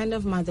the kind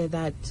of mother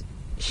that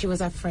she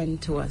was a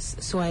friend to us.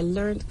 So I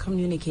learned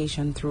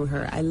communication through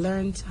her. I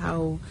learned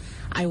how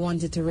I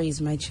wanted to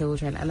raise my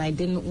children, and I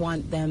didn't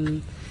want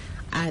them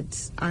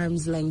at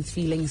arm's length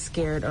feeling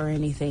scared or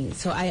anything.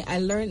 So I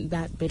learned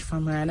that bit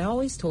from her, and I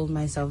always told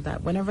myself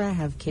that whenever I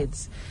have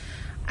kids,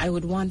 I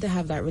would want to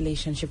have that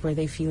relationship where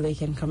they feel they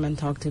can come and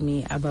talk to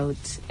me about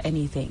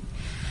anything.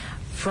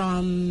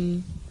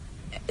 From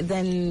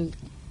then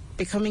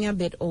becoming a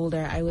bit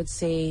older, I would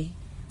say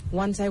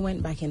once I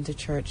went back into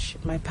church,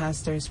 my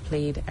pastors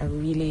played a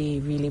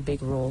really, really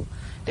big role.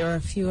 There were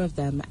a few of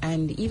them,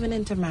 and even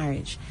into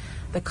marriage.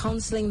 The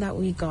counseling that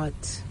we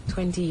got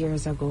 20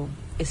 years ago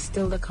is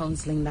still the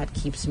counseling that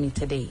keeps me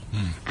today.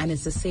 And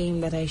it's the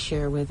same that I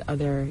share with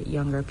other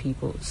younger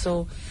people.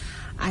 So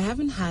I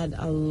haven't had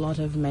a lot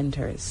of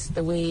mentors,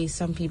 the way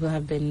some people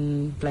have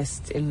been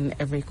blessed in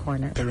every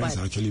corner. Parents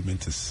are actually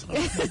mentors.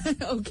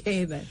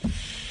 Okay, then.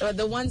 But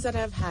the ones that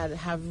I've had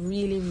have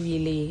really,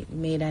 really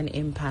made an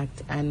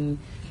impact and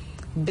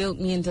built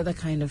me into the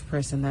kind of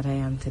person that I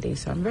am today.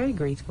 So I'm very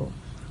grateful.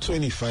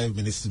 25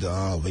 minutes to the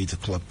hour of 8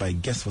 o'clock. By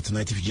guest for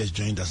tonight, if you just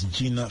joined us,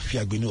 Gina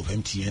Fiagbenu of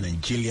MTN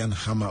and Gillian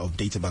Hammer of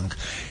Databank,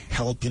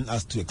 helping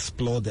us to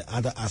explore the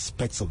other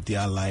aspects of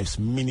their lives,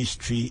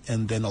 ministry,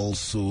 and then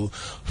also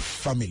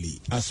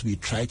family, as we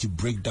try to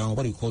break down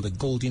what we call the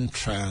golden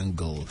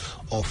triangle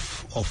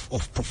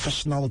of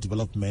professional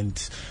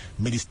development,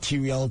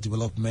 ministerial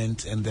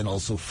development, and then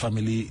also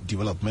family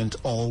development,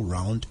 all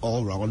round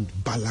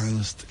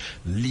balanced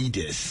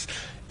leaders.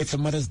 It's a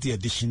Mother's Day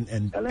edition,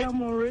 and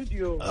I'm on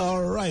radio.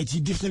 All right,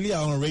 you definitely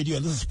are on radio.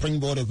 This is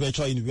Springboard of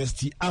Virtual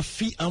University.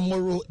 Afi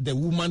Amoro, the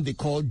woman they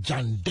call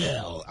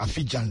Jandel.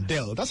 Afi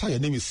Jandel. That's how your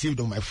name is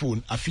saved on my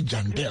phone. Afi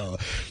Jandel.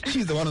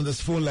 She's the one on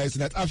this phone line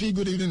tonight. Afi,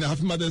 good evening and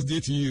happy Mother's Day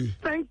to you.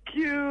 Thank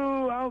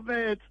you,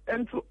 Albert,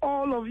 and to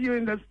all of you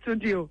in the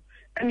studio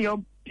and your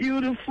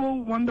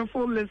beautiful,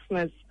 wonderful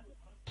listeners.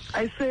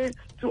 I say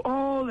to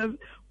all the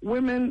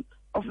women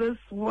of this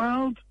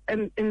world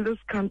and in this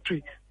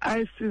country,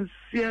 I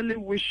sincerely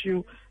wish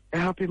you a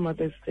happy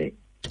Mother's Day.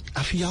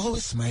 Afi, you're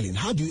always smiling.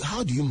 How do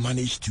you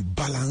manage to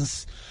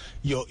balance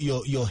your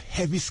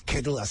heavy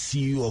schedule as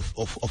CEO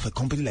of a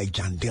company like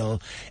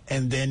Jandel,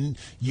 and then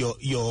your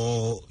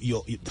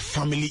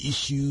family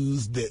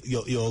issues,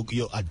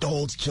 your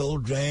adult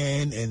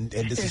children, and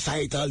the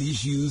societal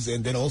issues,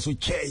 and then also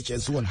church and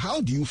so on?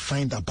 How do you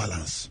find that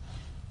balance?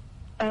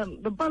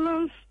 The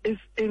balance is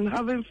in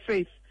having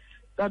faith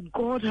that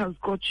God has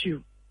got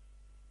you.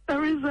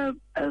 There is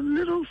a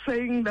little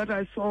saying that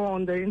I saw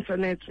on the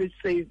internet which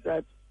says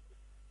that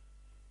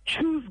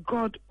choose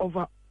God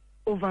over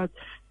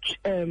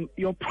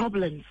your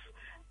problems,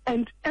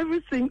 and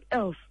everything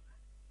else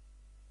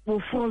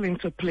will fall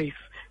into place.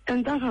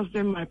 And that has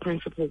been my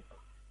principle.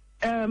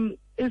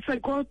 It's a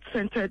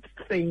God-centered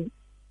thing,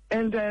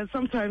 and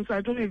sometimes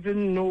I don't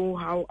even know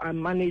how I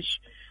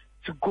manage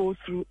to go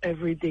through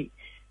every day.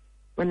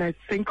 When I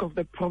think of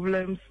the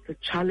problems, the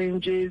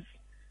challenges,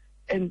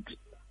 and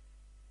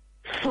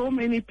so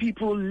many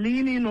people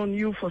leaning on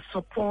you for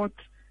support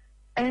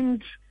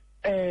and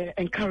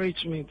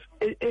encouragement.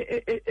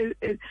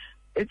 It's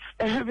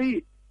a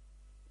heavy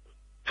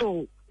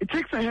toll. It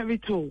takes a heavy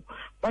toll.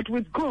 But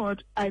with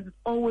God, I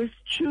always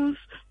choose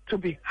to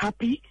be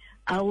happy.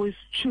 I always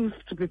choose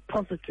to be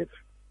positive.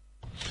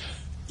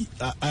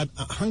 I'm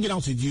hanging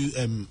out with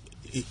you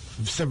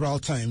several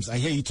times. I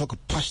hear you talk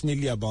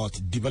passionately about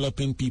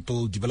developing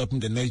people, developing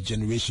the next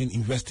generation,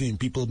 investing in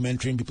people,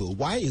 mentoring people.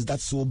 Why is that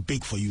so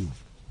big for you?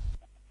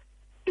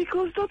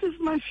 Because that is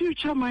my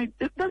future.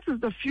 That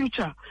is the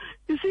future.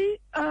 You see,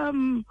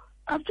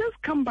 I've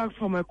just come back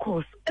from a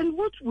course, and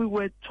what we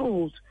were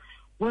told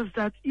was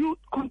that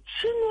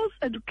continuous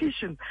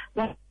education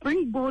that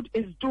Springboard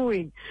is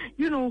doing,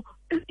 you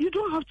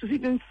don't have to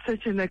even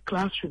sit in a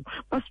classroom,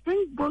 but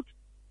Springboard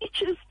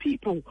teaches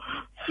people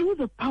through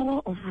the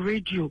power of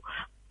radio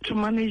to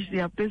manage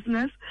their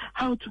business,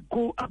 how to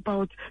go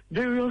about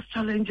various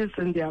challenges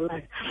in their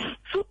life.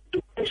 So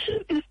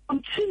education is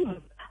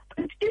continuous.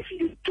 And if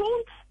you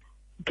don't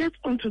get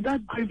onto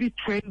that gravy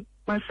train,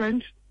 my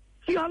friend,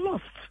 you are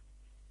lost.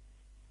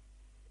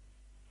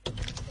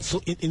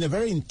 So in a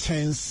very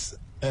intense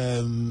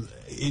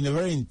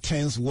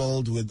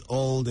world with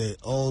all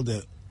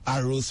the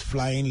arrows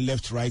flying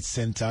left, right,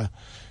 center,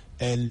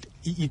 and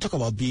you talk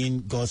about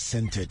being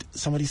God-centered.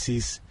 Somebody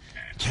says,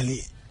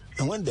 Charlie,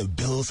 and when the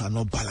bills are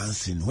not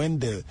balancing, when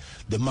the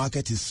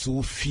market is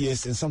so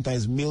fierce and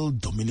sometimes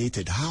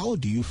male-dominated, how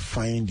do you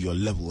find your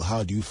level?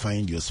 How do you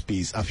find your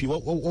space? Afi,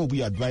 what would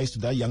be advice to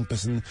that young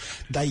person,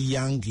 that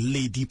young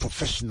lady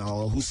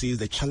professional who says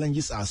the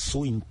challenges are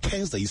so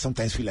intense that you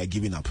sometimes feel like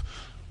giving up?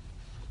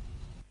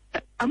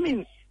 I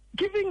mean,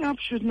 giving up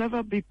should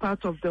never be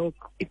part of the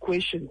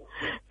equation.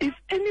 If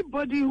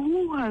anybody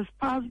who has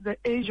passed the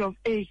age of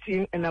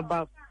 18 and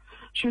above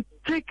should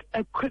take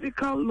a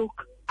critical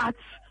look at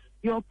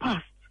your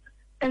past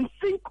and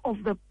think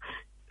of the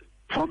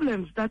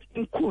problems that,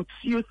 in quotes,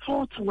 you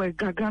thought were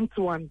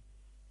gargantuan,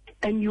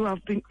 and you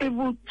have been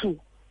able to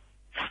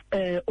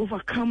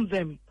overcome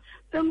them,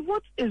 then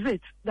what is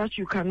it that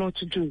you cannot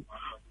do?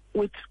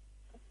 With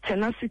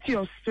tenacity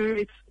of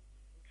spirit,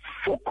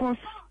 focus,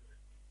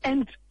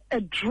 and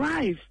a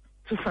drive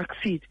to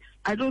succeed,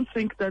 I don't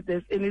think that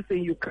there's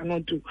anything you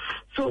cannot do.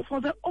 So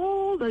for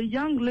all the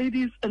young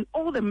ladies and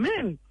all the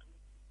men,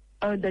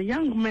 the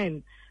young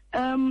men,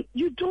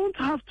 you don't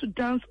have to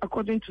dance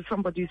according to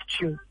somebody's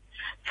tune.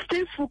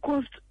 Stay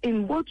focused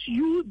in what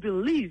you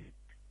believe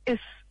is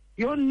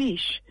your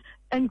niche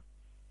and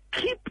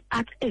keep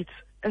at it,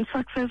 and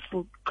success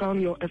will crown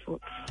your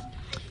efforts.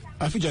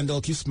 Afi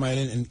Jandel, keep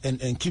smiling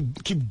and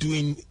keep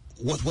doing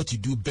what you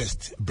do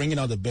best, bringing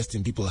out the best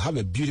in people. Have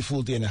a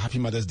beautiful day and a happy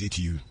Mother's Day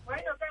to you.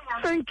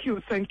 Thank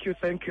you.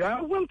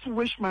 I want to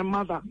wish my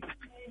mother,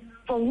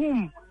 for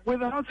whom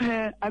without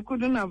her I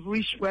couldn't have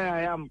reached where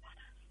I am.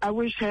 I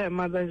wish her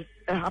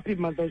a happy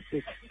Mother's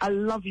Day. I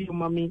love you,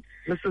 Mommy,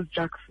 Mrs.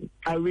 Jackson.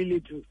 I really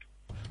do.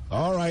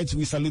 All right,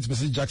 we salute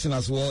Mrs. Jackson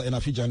as well, and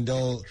Afi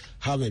Jandel.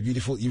 Have a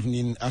beautiful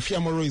evening. Afi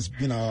Amoro has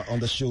been on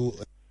the show.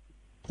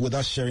 with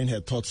us sharing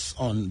her thoughts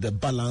on the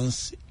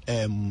balance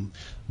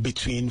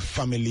between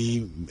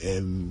family,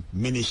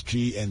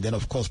 ministry, and then,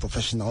 of course,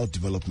 professional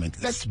development.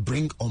 Let's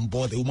bring on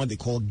board the woman they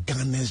call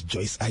Ghana's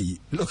Joyce Ayi.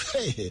 Look,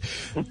 hey,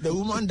 the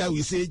woman that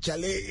we say,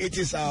 Charlie, it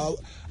is our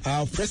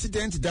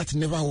president that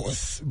never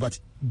was. But,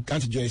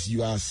 Auntie Joyce,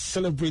 you are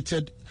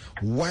celebrated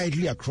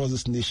widely across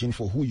this nation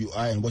for who you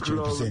are and what you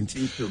represent.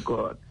 Glory be to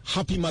God.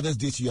 Happy Mother's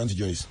Day to you, Auntie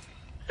Joyce.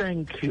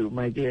 Thank you,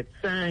 my dear.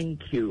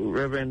 Thank you,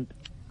 Reverend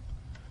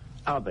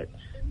Albert.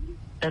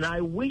 And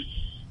I wish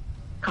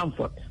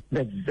Comfort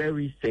the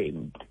very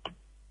same.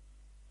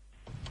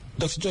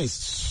 Dr. Joyce,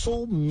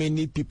 so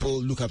many people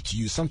look up to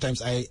you.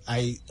 Sometimes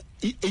I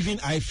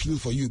feel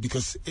for you,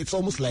 because it's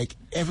almost like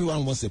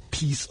everyone wants a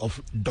piece of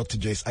Dr.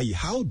 Joyce.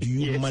 How do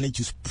you manage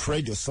to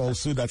spread yourself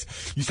so that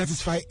you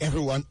satisfy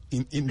everyone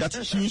in that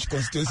huge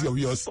constituency of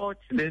yours?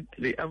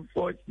 Unfortunately,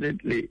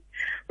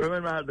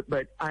 remember,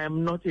 but I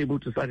am not able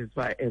to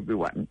satisfy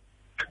everyone.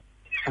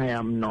 I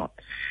am not.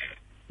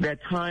 There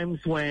are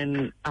times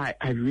when I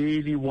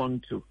really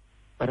want to,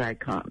 but I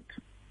can't.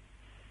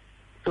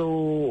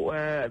 So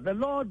the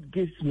Lord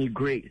gives me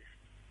grace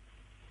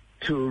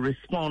to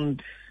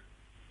respond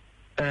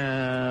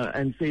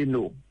and say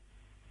no,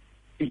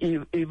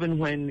 even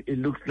when it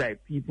looks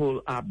like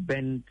people are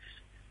bent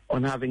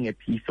on having a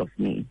piece of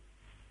me.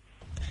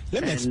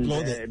 Let me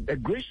explore that. The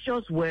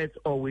gracious words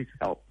always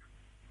help,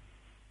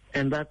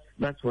 and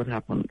that's what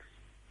happens.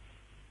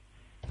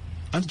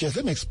 And just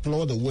let me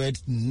explore the word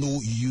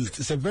no used.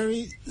 It's a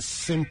very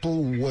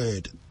simple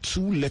word,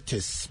 2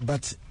 letters,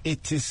 but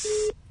it is...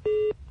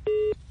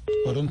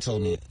 Oh, don't tell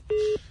me.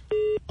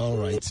 All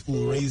right,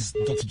 we'll raise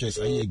Dr. Joyce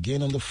Ayi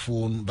again on the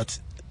phone, but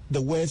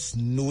the words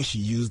no she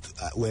used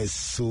were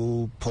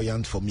so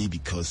poignant for me,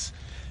 because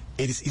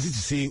it is easy to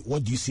say,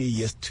 what do you say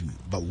yes to,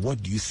 but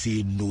what do you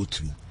say no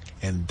to?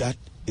 And that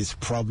is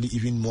probably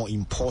even more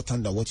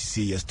important than what you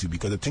say yes to,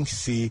 because the things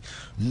you say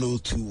no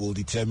to will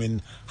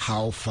determine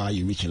how far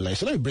you reach in life.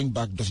 So let me bring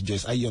back Dr.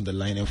 Joyce Ayi on the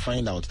line and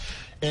find out.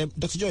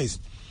 Dr. Joyce.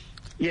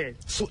 Yes.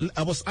 So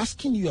I was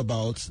asking you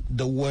about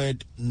the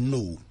word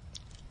no.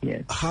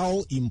 Yes.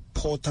 How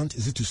important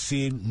is it to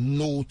say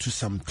no to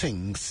some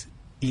things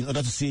in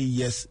order to say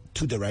yes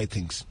to the right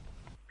things?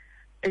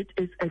 It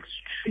is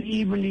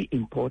extremely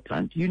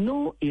important. You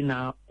know, in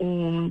our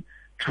own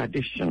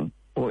tradition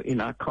or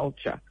in our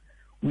culture,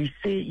 we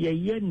say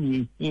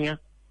ye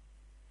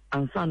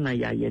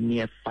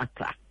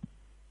fata,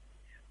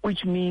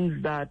 which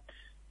means that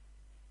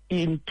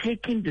in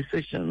taking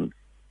decisions,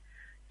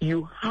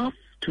 you have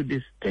to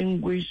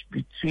distinguish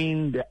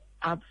between the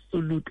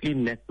absolutely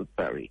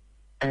necessary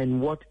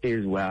and what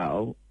is,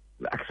 well,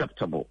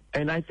 acceptable.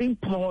 And I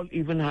think Paul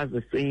even has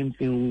the same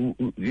thing,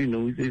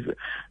 he says,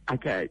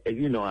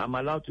 I'm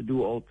allowed to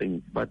do all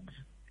things, but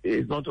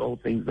it's not all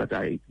things that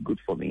are good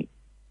for me.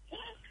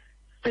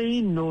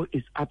 Saying no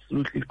is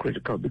absolutely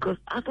critical, because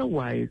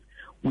otherwise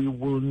we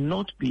will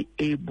not be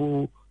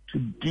able to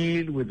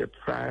deal with the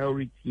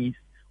priorities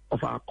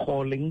of our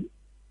calling,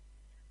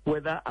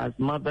 whether as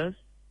mothers,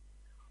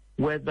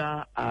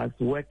 whether as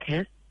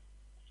workers,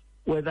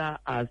 whether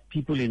as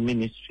people in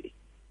ministry.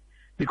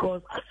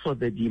 Because as for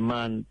the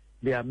demand,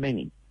 there are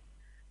many.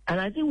 And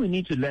I think we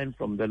need to learn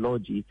from the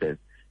Lord Jesus.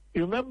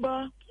 You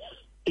remember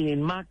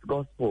in Mark's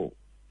Gospel,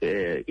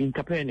 in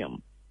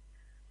Capernaum,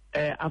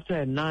 after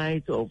a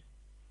night of,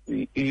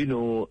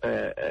 healing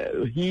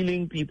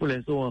people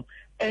and so on,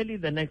 early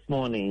the next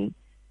morning,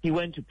 he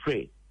went to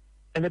pray.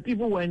 And the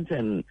people went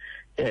and,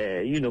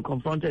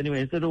 confronted him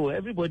and said, oh,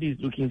 everybody is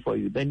looking for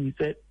you. Then he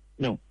said,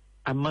 no,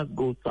 I must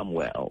go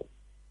somewhere else.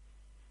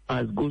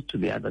 I must go to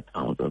the other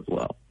towns as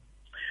well.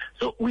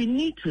 So we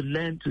need to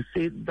learn to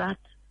say that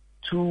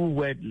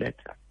 2-word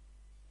letter.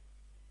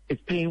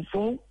 It's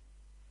painful.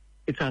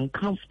 It's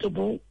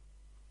uncomfortable.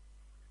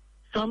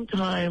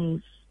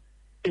 Sometimes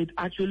it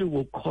actually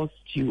will cost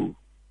you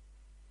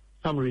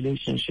some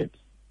relationships.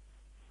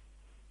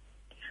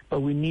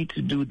 But we need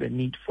to do the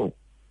needful.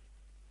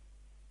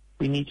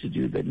 We need to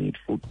do the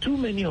needful. Too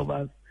many of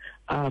us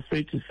are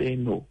afraid to say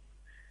no.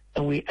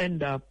 And we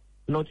end up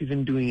not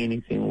even doing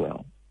anything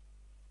well.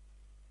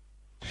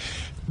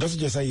 Dr.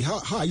 Joyce,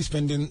 how are you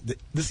spending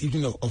this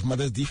evening of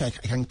Mother's Day? If I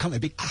can come a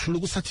bit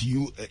closer to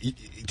you,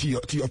 to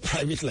your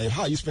private life,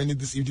 how are you spending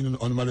this evening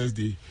on Mother's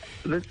Day?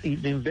 This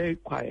evening, very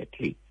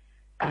quietly,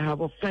 I have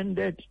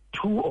offended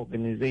 2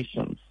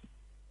 organizations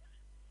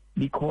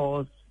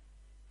because,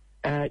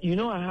 I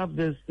have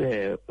this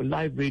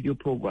live radio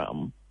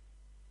program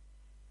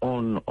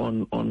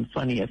on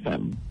Sunny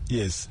FM.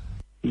 Yes.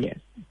 Yes.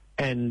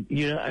 And,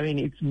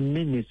 it's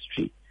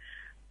ministry.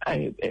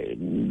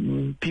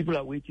 People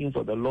are waiting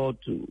for the Lord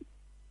to,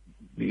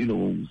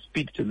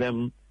 speak to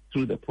them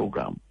through the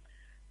program.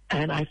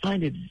 And I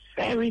find it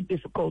very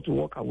difficult to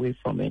walk away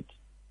from it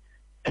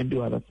and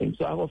do other things.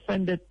 So I've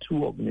offended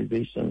 2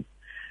 organizations,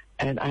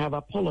 and I have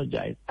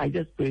apologized. I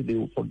just pray they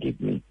will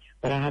forgive me,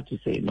 but I had to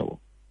say no.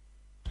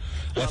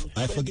 So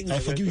I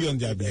forgive you on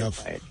their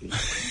behalf.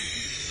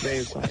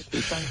 Very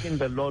quietly. Thanking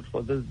the Lord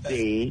for this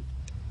day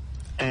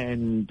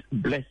and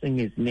blessing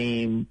his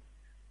name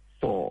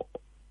for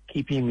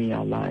keeping me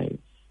alive.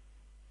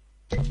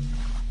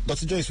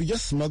 Dr. Joyce, we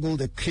just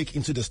smuggled a cake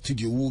into the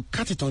studio. We'll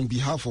cut it on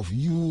behalf of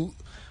you,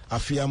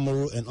 Afia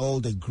Moro, and all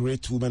the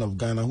great women of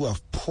Ghana who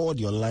have poured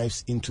your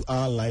lives into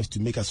our lives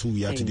to make us who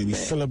we are today. We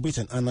celebrate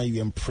and honor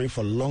you and pray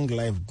for long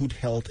life, good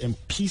health, and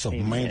peace of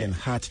mind and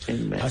heart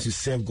as you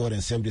serve God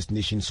and serve this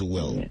nation so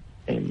well.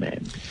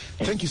 Amen.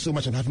 Thank you so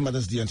much, and happy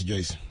Mother's Day, Auntie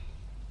Joyce.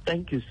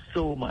 Thank you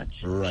so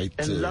much. Right.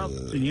 And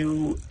love to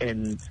you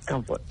and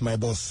comfort. My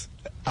boss,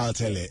 I'll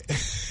tell you.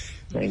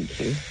 Thank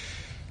you.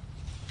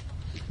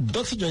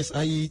 Dr. Joyce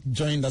Ayi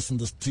joined us in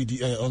the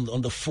studio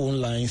on the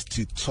phone lines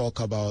to talk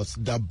about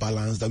that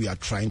balance that we are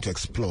trying to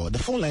explore. The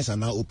phone lines are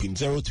now open,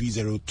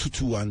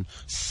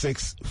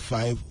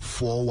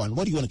 030-221-6541.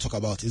 What do you want to talk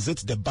about? Is it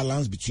the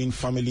balance between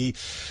family,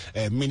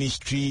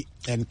 ministry,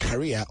 and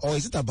career, or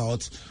is it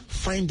about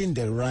finding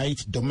the right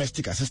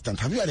domestic assistant?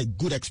 Have you had a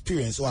good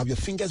experience, or have your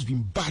fingers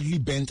been badly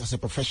bent as a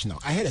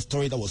professional? I heard a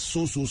story that was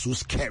so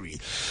scary.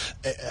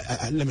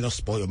 Let me not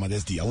spoil your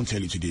Mother's Day. I won't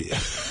tell you today.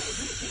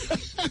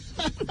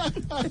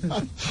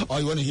 Or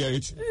you want to hear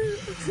it?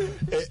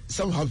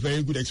 Some have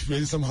very good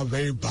experience, some have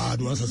very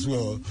bad ones as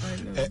well.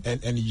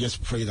 And you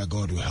just pray that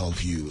God will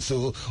help you.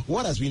 So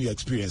what has been your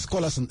experience?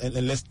 Call us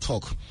and let's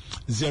talk.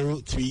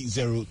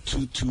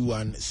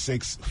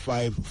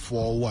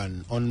 030-221-6541.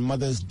 On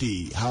Mother's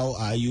Day, how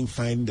are you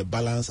finding the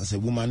balance as a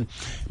woman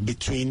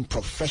between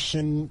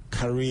profession,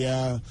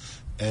 career,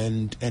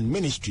 and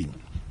ministry?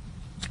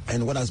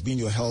 And what has been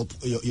your help,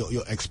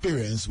 your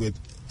experience with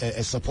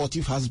a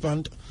supportive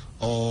husband,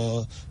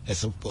 or a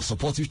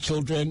supportive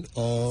children,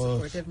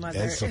 or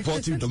a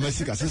supportive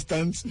domestic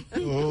assistant?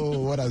 Oh,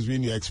 what has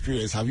been your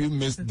experience? Have you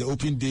missed the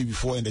open day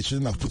before and the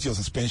children have put you on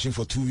suspension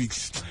for 2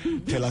 weeks?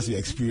 Tell us your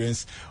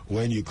experience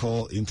when you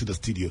call into the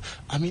studio.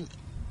 I mean,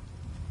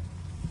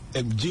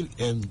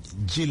 Gillian,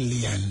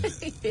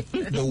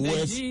 the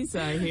words. G's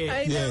are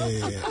here.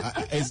 Yeah.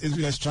 It's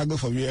been a struggle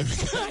for me. I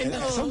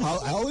know. Somehow,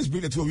 I always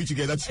bring the two of you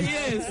together too.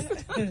 Yes.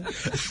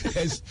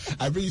 Yes,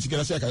 I bring you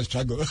together so I can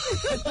struggle.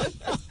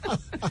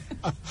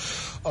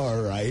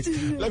 All right.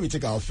 Let me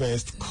take our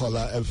first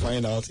caller and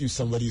find out if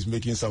somebody is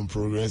making some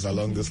progress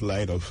along this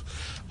line of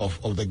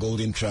the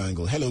Golden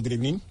Triangle. Hello, good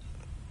evening.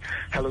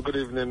 Hello, good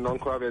evening,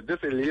 Uncle Abed.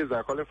 This is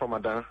Eliezer calling from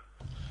Adan.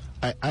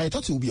 I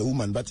thought you would be a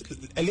woman, but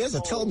Eliezer,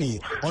 tell me,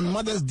 on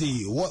Mother's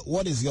Day,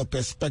 what is your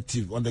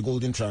perspective on the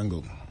Golden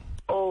Triangle?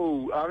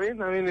 Oh, I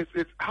mean,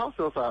 it's house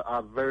helps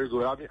are very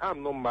good. I mean,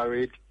 I'm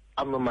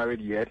not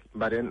married yet,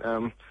 but then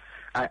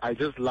I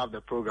just love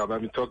the program. I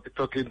mean,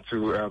 talking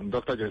to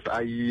Dr. Joyce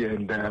Ayi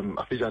and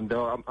Afi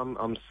Jandel,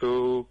 I'm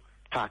so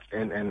touched,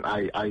 and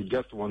I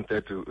just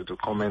wanted to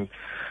comment.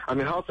 I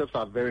mean, house helps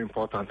are very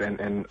important,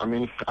 and I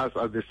mean, as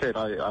they said,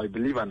 I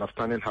believe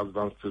understanding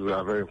husbands too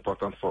are very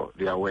important for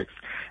their works.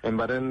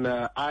 But then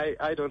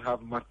I don't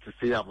have much to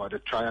say about the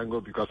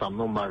triangle because I'm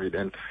not married,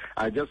 and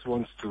I just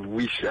want to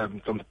wish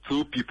some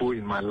two people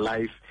in my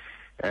life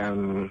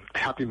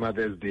happy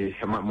Mother's Day.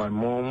 My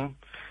mom,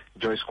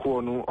 Joyce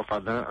Kwonu of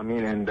Adan,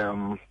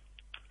 and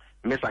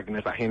Miss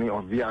Agnes Ahini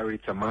of VRA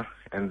Tama,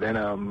 and then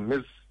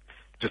Miss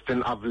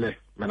Justine Avle,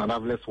 Menan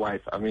Avle's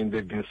wife. I mean,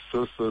 they've been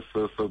so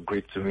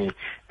great to me,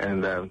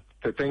 and so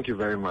thank you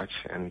very much.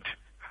 And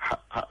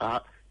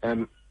a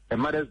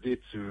Mother's Day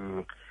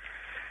to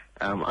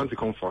Auntie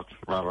Comfort.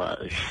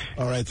 Bye-bye.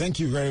 All right, thank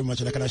you very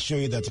much. And I can assure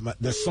you that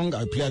the song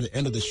I play at the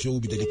end of the show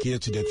will be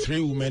dedicated to the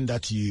three women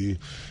that you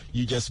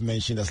just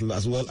mentioned, as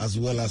well as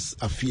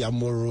Afia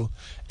Moro,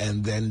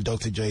 and then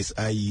Dr. Joyce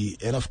Ayi,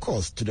 and of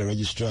course to the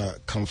Registrar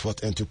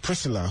Comfort, and to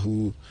Priscilla,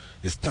 who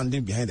is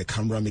standing behind the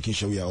camera making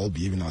sure we are all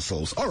behaving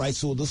ourselves. All right,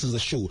 so this is the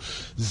show.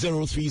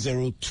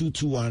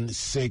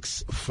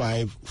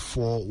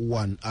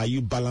 030-221-6541. Are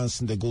you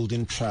balancing the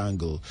Golden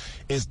Triangle?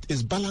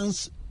 Is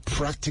balance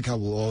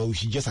practicable, or we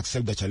should just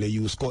accept that Charlie,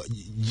 you score?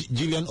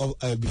 Gillian,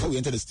 before we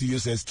enter the studio,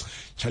 says,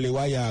 Charlie,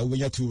 why when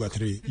you're 2 or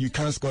 3? You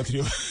can't score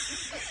 3.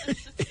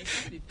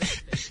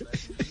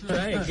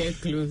 Try and get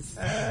close.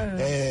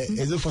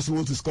 Is it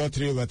possible to score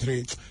 3 over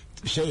 3?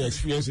 Share your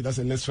experience with us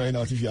and let's find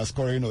out if you are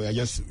scoring or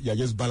you're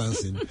just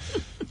balancing.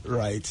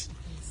 Right.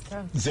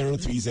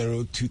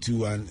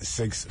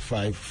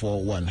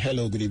 030-221-6541.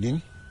 Hello, good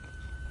evening.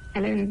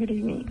 Hello, good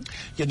evening.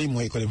 Your name,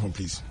 where are you calling from,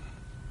 please?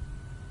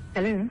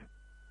 Hello.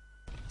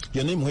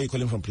 Your name, where are you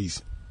calling from,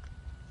 please?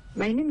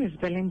 My name is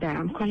Belinda.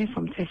 I'm calling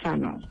from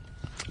Tesano.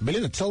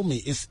 Belinda, tell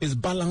me, is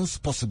balance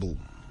possible?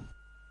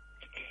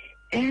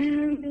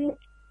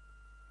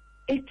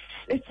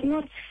 It's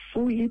not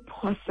fully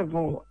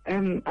possible.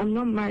 I'm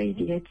not married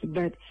yet,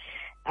 but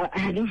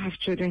I don't have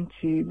children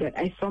too. But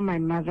I saw my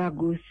mother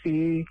go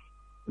through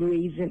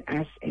raising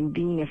us and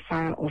being a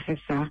fire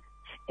officer,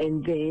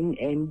 and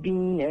then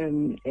being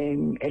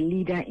a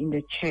leader in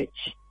the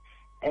church.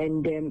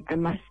 And I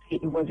must say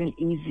it wasn't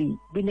easy.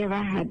 We never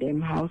had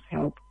house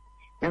help.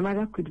 My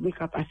mother could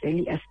wake up as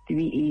early as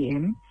 3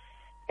 a.m.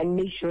 and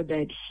make sure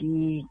that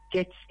she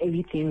gets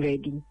everything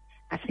ready,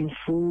 as in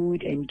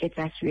food, and gets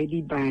us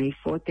ready by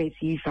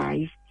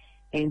 4:35.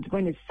 And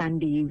when it's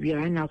Sunday, we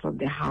run out of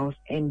the house.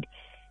 And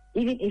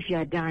even if you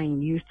are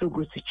dying, you still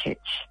go to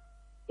church.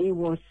 it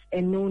was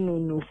a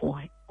no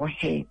for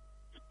her.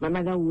 My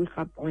mother woke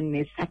up on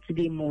a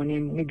Saturday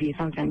morning, maybe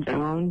sometimes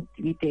around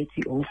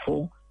 3:30 or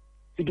 4,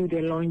 to do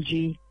the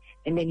laundry,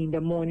 and then in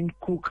the morning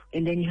cook,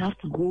 and then you have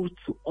to go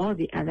to all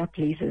the other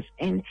places.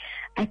 And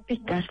I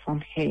picked that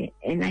from her,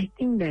 and I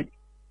think that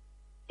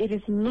it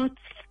is not,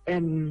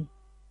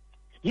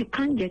 you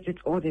can't get it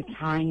all the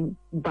time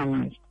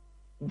balanced,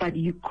 but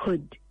you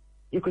could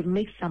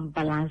make some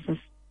balances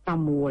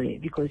somewhere,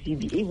 because you'll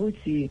be able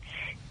to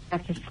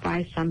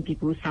satisfy some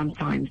people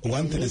sometimes.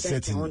 One thing is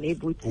certain.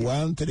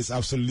 One thing is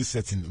absolutely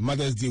certain.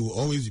 Mother's Day will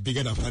always be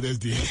bigger than Father's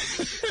Day.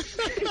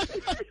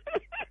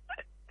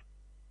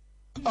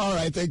 All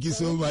right, thank you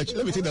so much.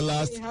 Let me take the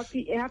last.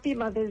 Happy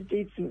Mother's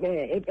Day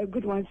to a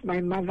good one to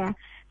my mother,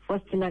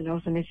 Faustina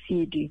Nelson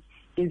Efiedu.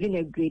 She's been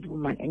a great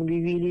woman, and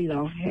we really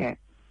love her.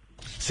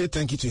 Say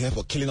thank you to her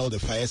for killing all the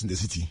fires in the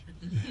city.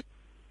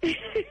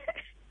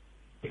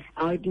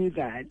 I'll do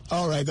that.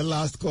 All right, the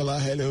last caller.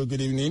 Hello, good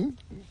evening.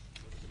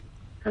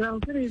 Hello,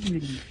 good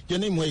evening. Your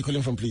name, where are you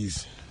calling from,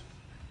 please?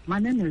 My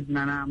name is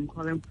Nana. I'm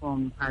calling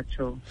from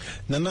Pacho.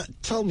 Nana,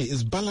 tell me,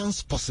 is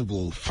balance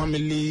possible?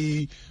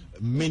 Family,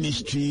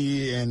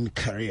 ministry, and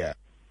career?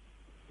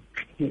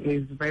 It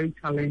is very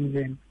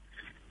challenging.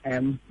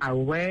 I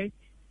work.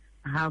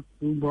 I have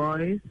 2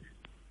 boys,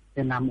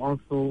 and I'm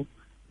also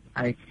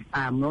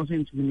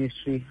into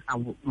ministry.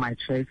 My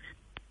church.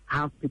 I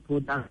have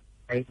people that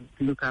I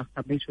look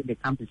after, make sure they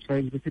come to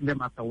church, visit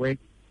them after work.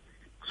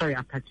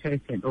 After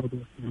church and all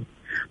those things.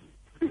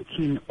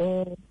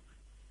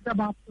 It's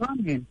about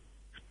planning.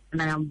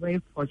 And I am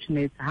very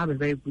fortunate to have a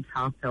very good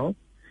house help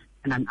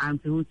and an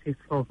auntie who takes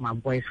care of my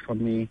boys for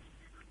me.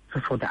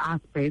 So for the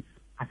aspects,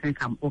 I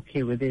think I'm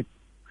okay with it.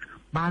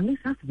 But at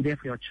least you have to be there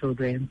for your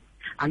children.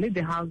 I leave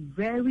the house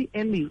very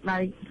early,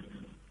 like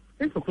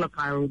 6 o'clock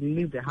I will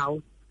leave the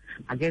house.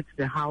 I get to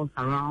the house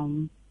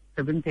around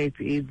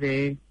 7:30, 8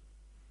 there.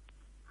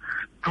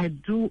 I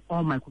do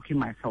all my cooking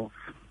myself.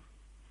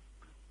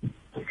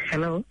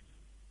 Hello?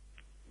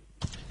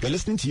 We're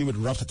listening to you with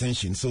rapt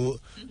attention. So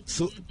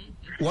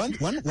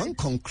one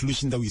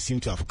conclusion that we seem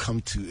to have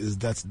come to is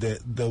that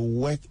the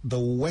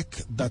work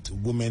that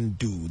women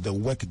do, the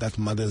work that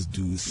mothers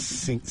do,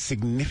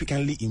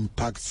 significantly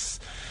impacts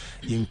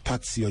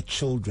your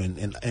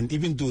children, and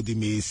even though they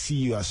may see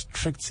you as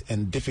strict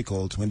and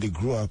difficult, when they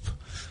grow up,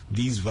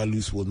 these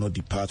values will not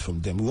depart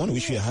from them. We want to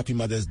wish you a happy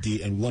Mother's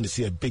Day, and we want to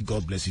say a big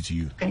God bless you to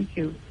you. Thank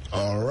you.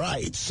 All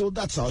right, so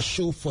that's our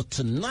show for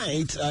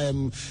tonight.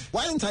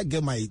 Why don't I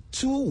get my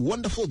 2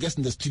 wonderful guests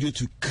in the studio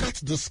to cut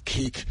this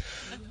cake?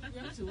 We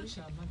have to wish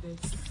our mothers.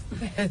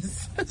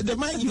 Yes.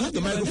 You have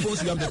the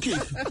microphones, you have the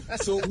cake.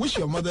 So wish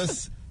your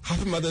mothers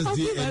Happy Mother's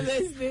Day.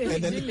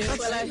 And then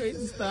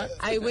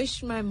I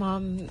wish my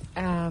mom,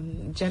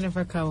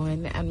 Jennifer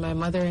Cohen, and my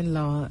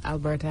mother-in-law,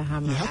 Alberta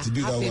Hammer. You have to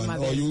do that one,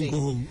 or you go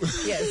home.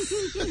 Yes.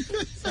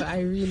 So I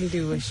really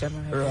do wish them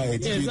a happy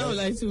Right. Yes, I would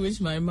like to wish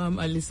my mom,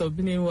 Alice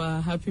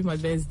Obinewa, happy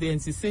Mother's Day,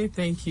 and to say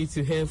thank you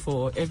to her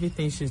for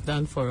everything she's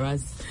done for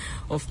us.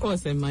 Of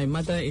course, and my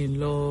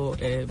mother-in-law,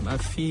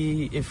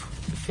 Afi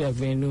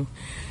Ifiagbenu.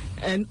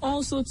 And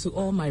also to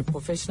all my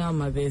professional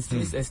mothers,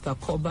 Miss Esther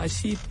Koba,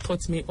 she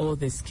taught me all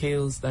the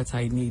skills that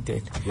I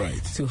needed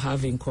to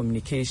have in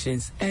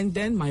communications. And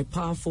then my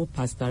powerful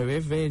pastor,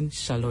 Reverend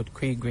Charlotte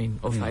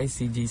Quagreen of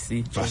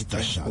ICGC.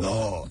 Pastor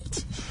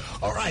Charlotte.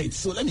 All right,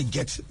 so let me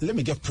get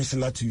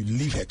Priscilla to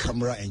leave her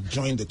camera and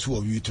join the two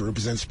of you to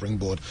represent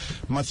Springboard.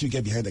 Matthew,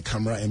 get behind the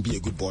camera and be a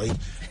good boy.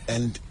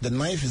 And the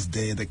knife is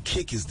there, the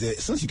cake is there.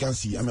 Since you can't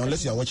see,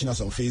 unless you are watching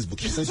us on Facebook,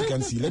 since you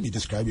can't see, let me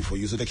describe it for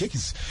you. So the cake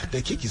is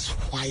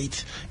white.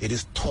 It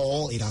is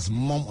tall. It has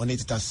mom on it.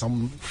 It has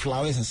some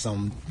flowers and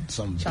some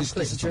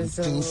biscuits and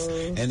some things.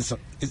 And some,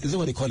 is that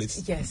what they call it?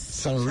 Yes.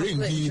 Some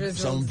rim,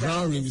 some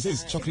brown rim. You say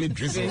it's chocolate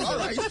drizzle. All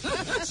right.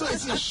 So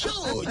it's a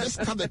show.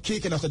 Just cut the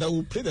cake, and after that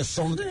we'll play the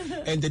song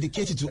and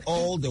dedicate it to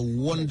all the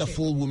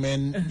wonderful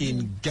women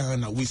in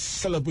Ghana. We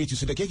celebrate you.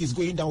 So the cake is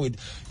going down with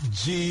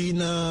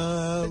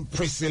Gina,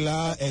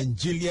 Priscilla, and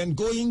Gillian.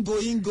 Going,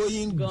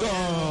 gone.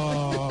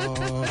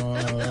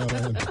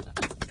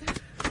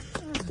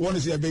 I want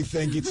to say a big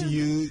thank you to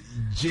you,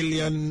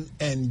 Gillian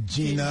and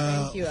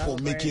Gina, for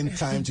making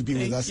time to be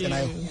with us. And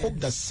I hope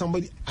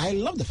that I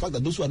love the fact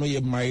that those who are not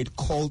yet married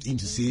called in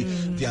to say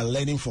they are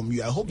learning from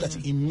you. I hope that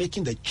in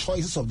making the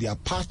choices of their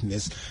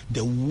partners,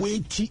 the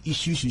weighty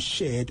issues you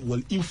shared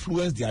will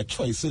influence their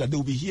choice, so that they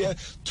will be here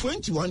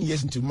 21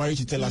 years into marriage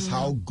to tell us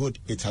how good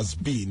it has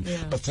been. Yeah.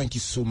 But thank you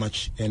so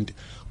much. And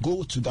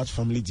go to that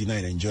family dinner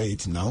and enjoy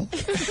it now.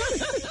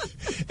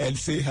 And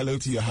say hello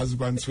to your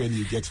husbands when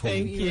you get home.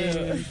 Thank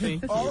you.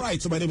 All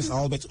right, so my name is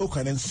Albert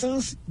Okran, and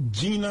since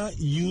Gina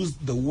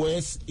used the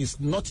words "it's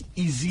not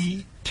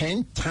easy"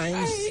 10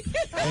 times,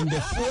 and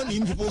the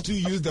phone-in people to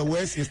use the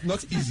words "it's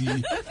not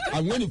easy,"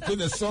 I'm going to play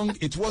the song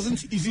 "It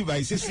Wasn't Easy" by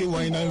Cece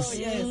Winans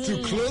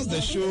to close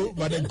the show.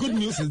 But the good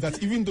news is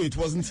that even though it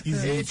wasn't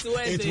easy,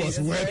 it was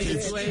worth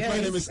it. My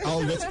name is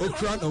Albert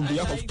Okran. On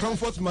behalf of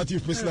Comfort, Matthew,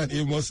 Priscilla, and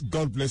Amos,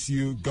 God bless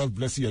you,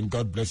 and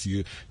God bless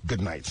you.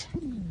 Good night.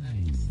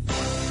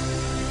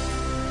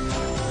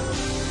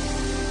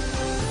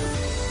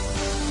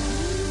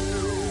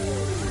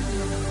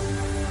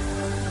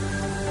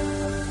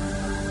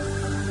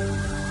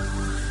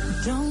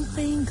 Don't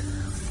think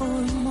for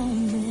a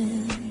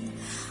moment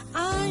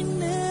I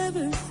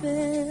never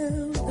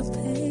felt the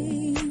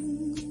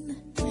pain.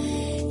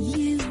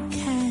 You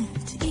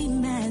can't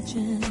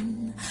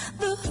imagine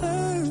the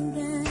hurt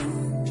and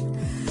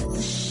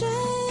the shame.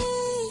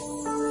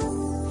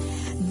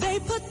 They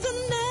put the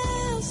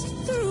nails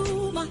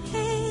through my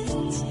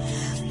hands,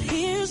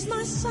 pierced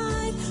my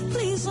side.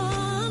 Please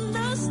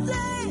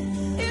understand,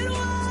 it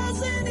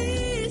wasn't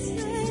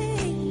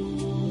easy,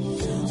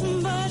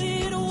 but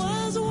it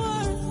was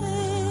worth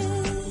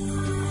it.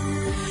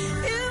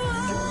 It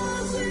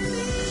wasn't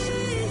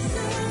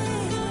easy.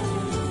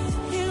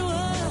 It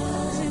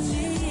wasn't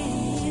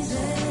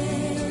easy.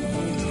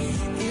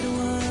 It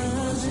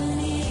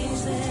wasn't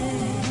easy,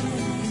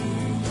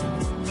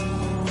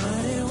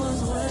 but it was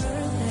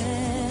worth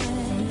it.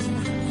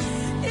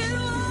 It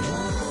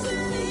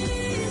wasn't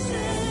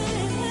easy.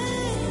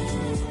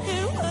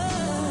 It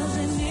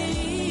wasn't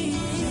easy.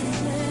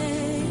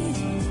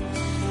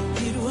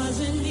 It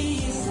wasn't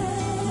easy,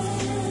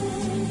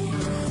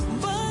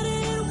 but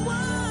it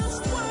was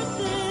worth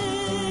it.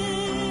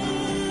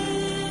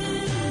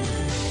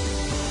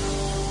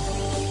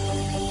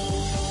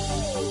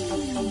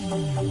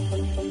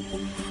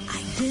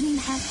 I didn't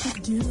have to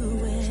do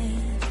it,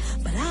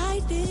 but I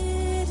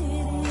did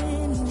it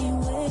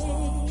anyway.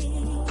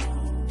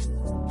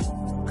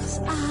 'Cause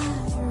I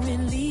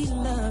really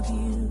love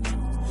you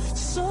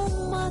so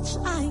much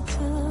I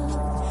took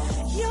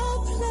your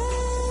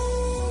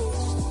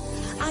place.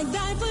 I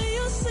died for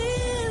your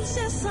sins,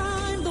 yes,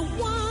 I'm the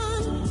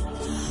one.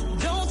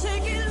 Don't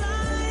take it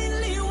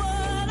lightly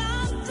what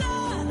I've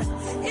done.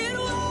 It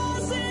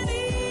wasn't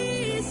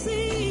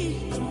easy,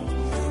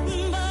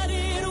 but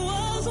it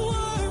was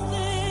worth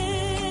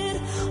it.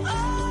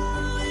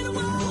 Oh, it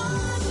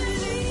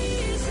wasn't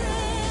easy.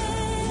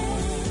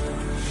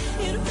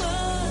 It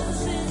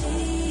wasn't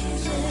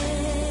easy.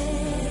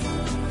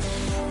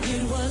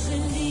 It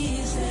wasn't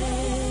easy,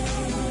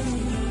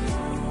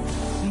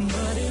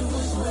 but it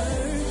was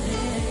worth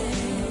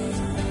it.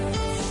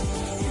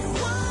 It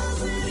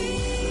wasn't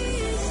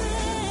easy.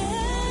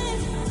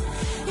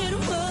 It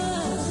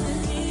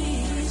wasn't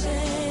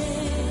easy.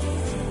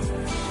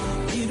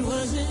 It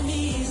wasn't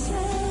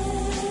easy,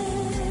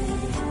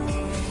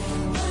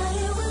 but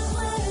it was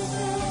worth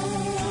it.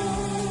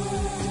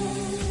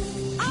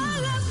 I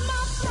left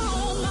my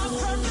throne, my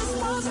purpose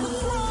was the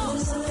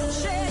cross.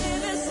 Shed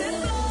innocent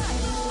blood,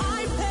 I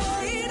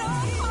paid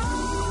all.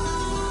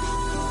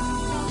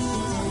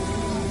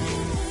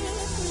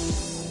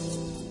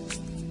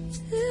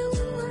 It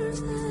was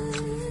worth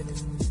it.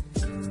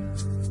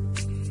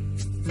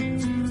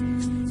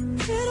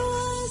 It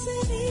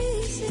wasn't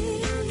easy.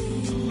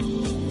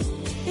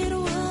 It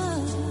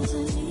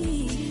wasn't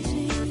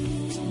easy.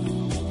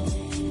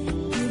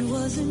 It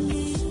wasn't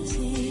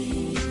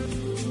easy,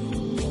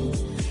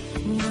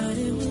 but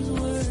it was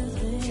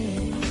worth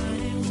it.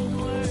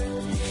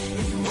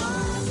 It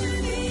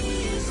wasn't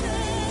easy.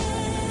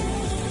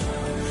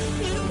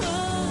 It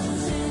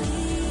wasn't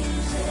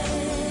easy.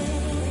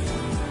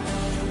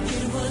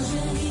 It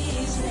wasn't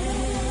easy,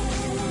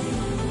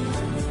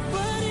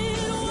 but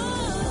it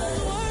was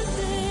worth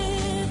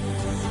it.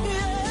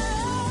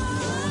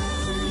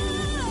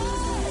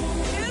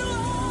 It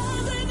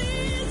wasn't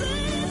easy.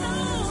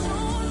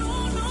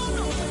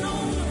 No.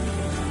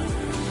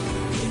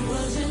 It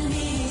wasn't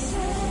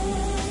easy,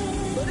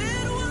 but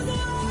it was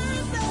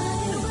worth it.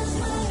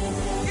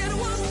 It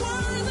was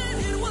worth it.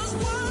 It was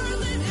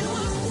worth it. It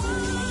was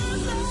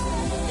worth it.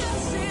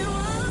 Yes, it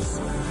was.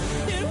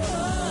 It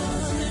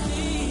wasn't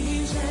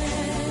easy.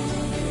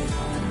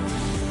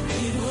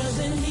 It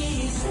wasn't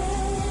easy,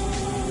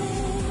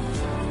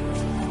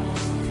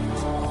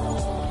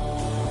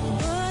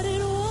 but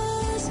it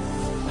was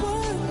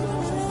worth it.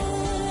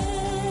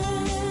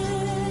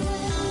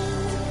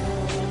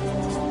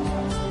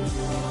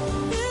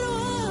 It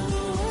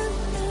was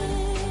worth it.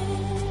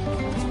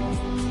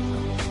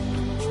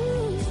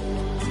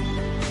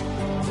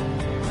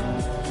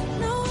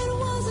 No, it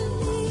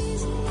wasn't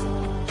easy.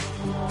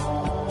 No,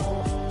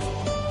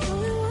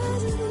 it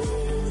wasn't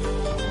easy,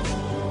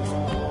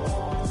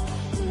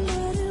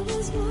 but it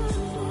was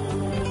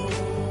worth it.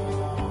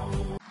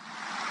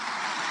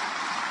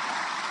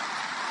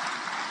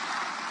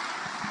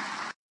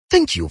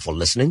 Thank you for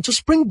listening to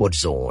Springboard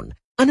Zone,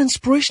 an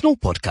inspirational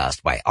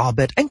podcast by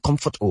Albert and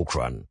Comfort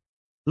Okran.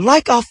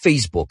 Like our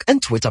Facebook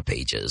and Twitter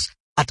pages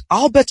at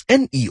Albert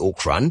N.E.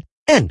 Okran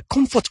and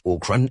Comfort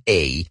Okran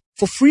A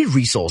for free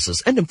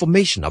resources and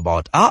information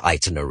about our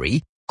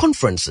itinerary,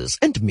 conferences,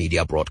 and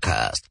media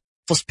broadcast.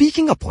 For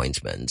speaking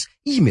appointments,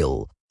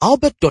 email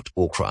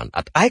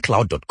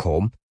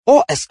albert.okran@icloud.com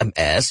or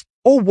SMS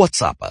or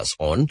WhatsApp us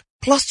on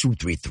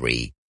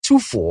 +233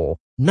 24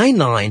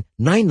 99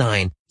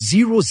 99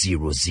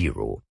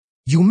 000.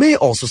 You may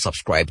also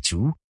subscribe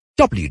to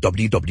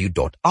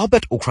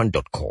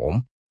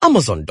www.albertokran.com,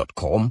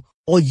 Amazon.com,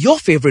 or your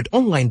favorite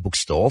online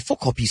bookstore for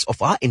copies of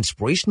our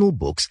inspirational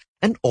books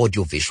and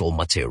audiovisual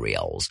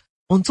materials.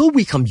 Until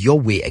we come your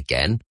way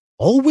again,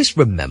 always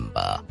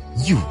remember,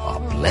 you are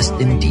blessed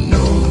indeed.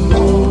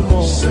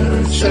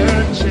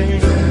 Searching,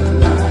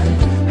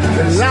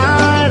 the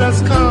light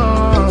has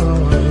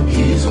come.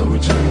 He's a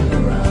return.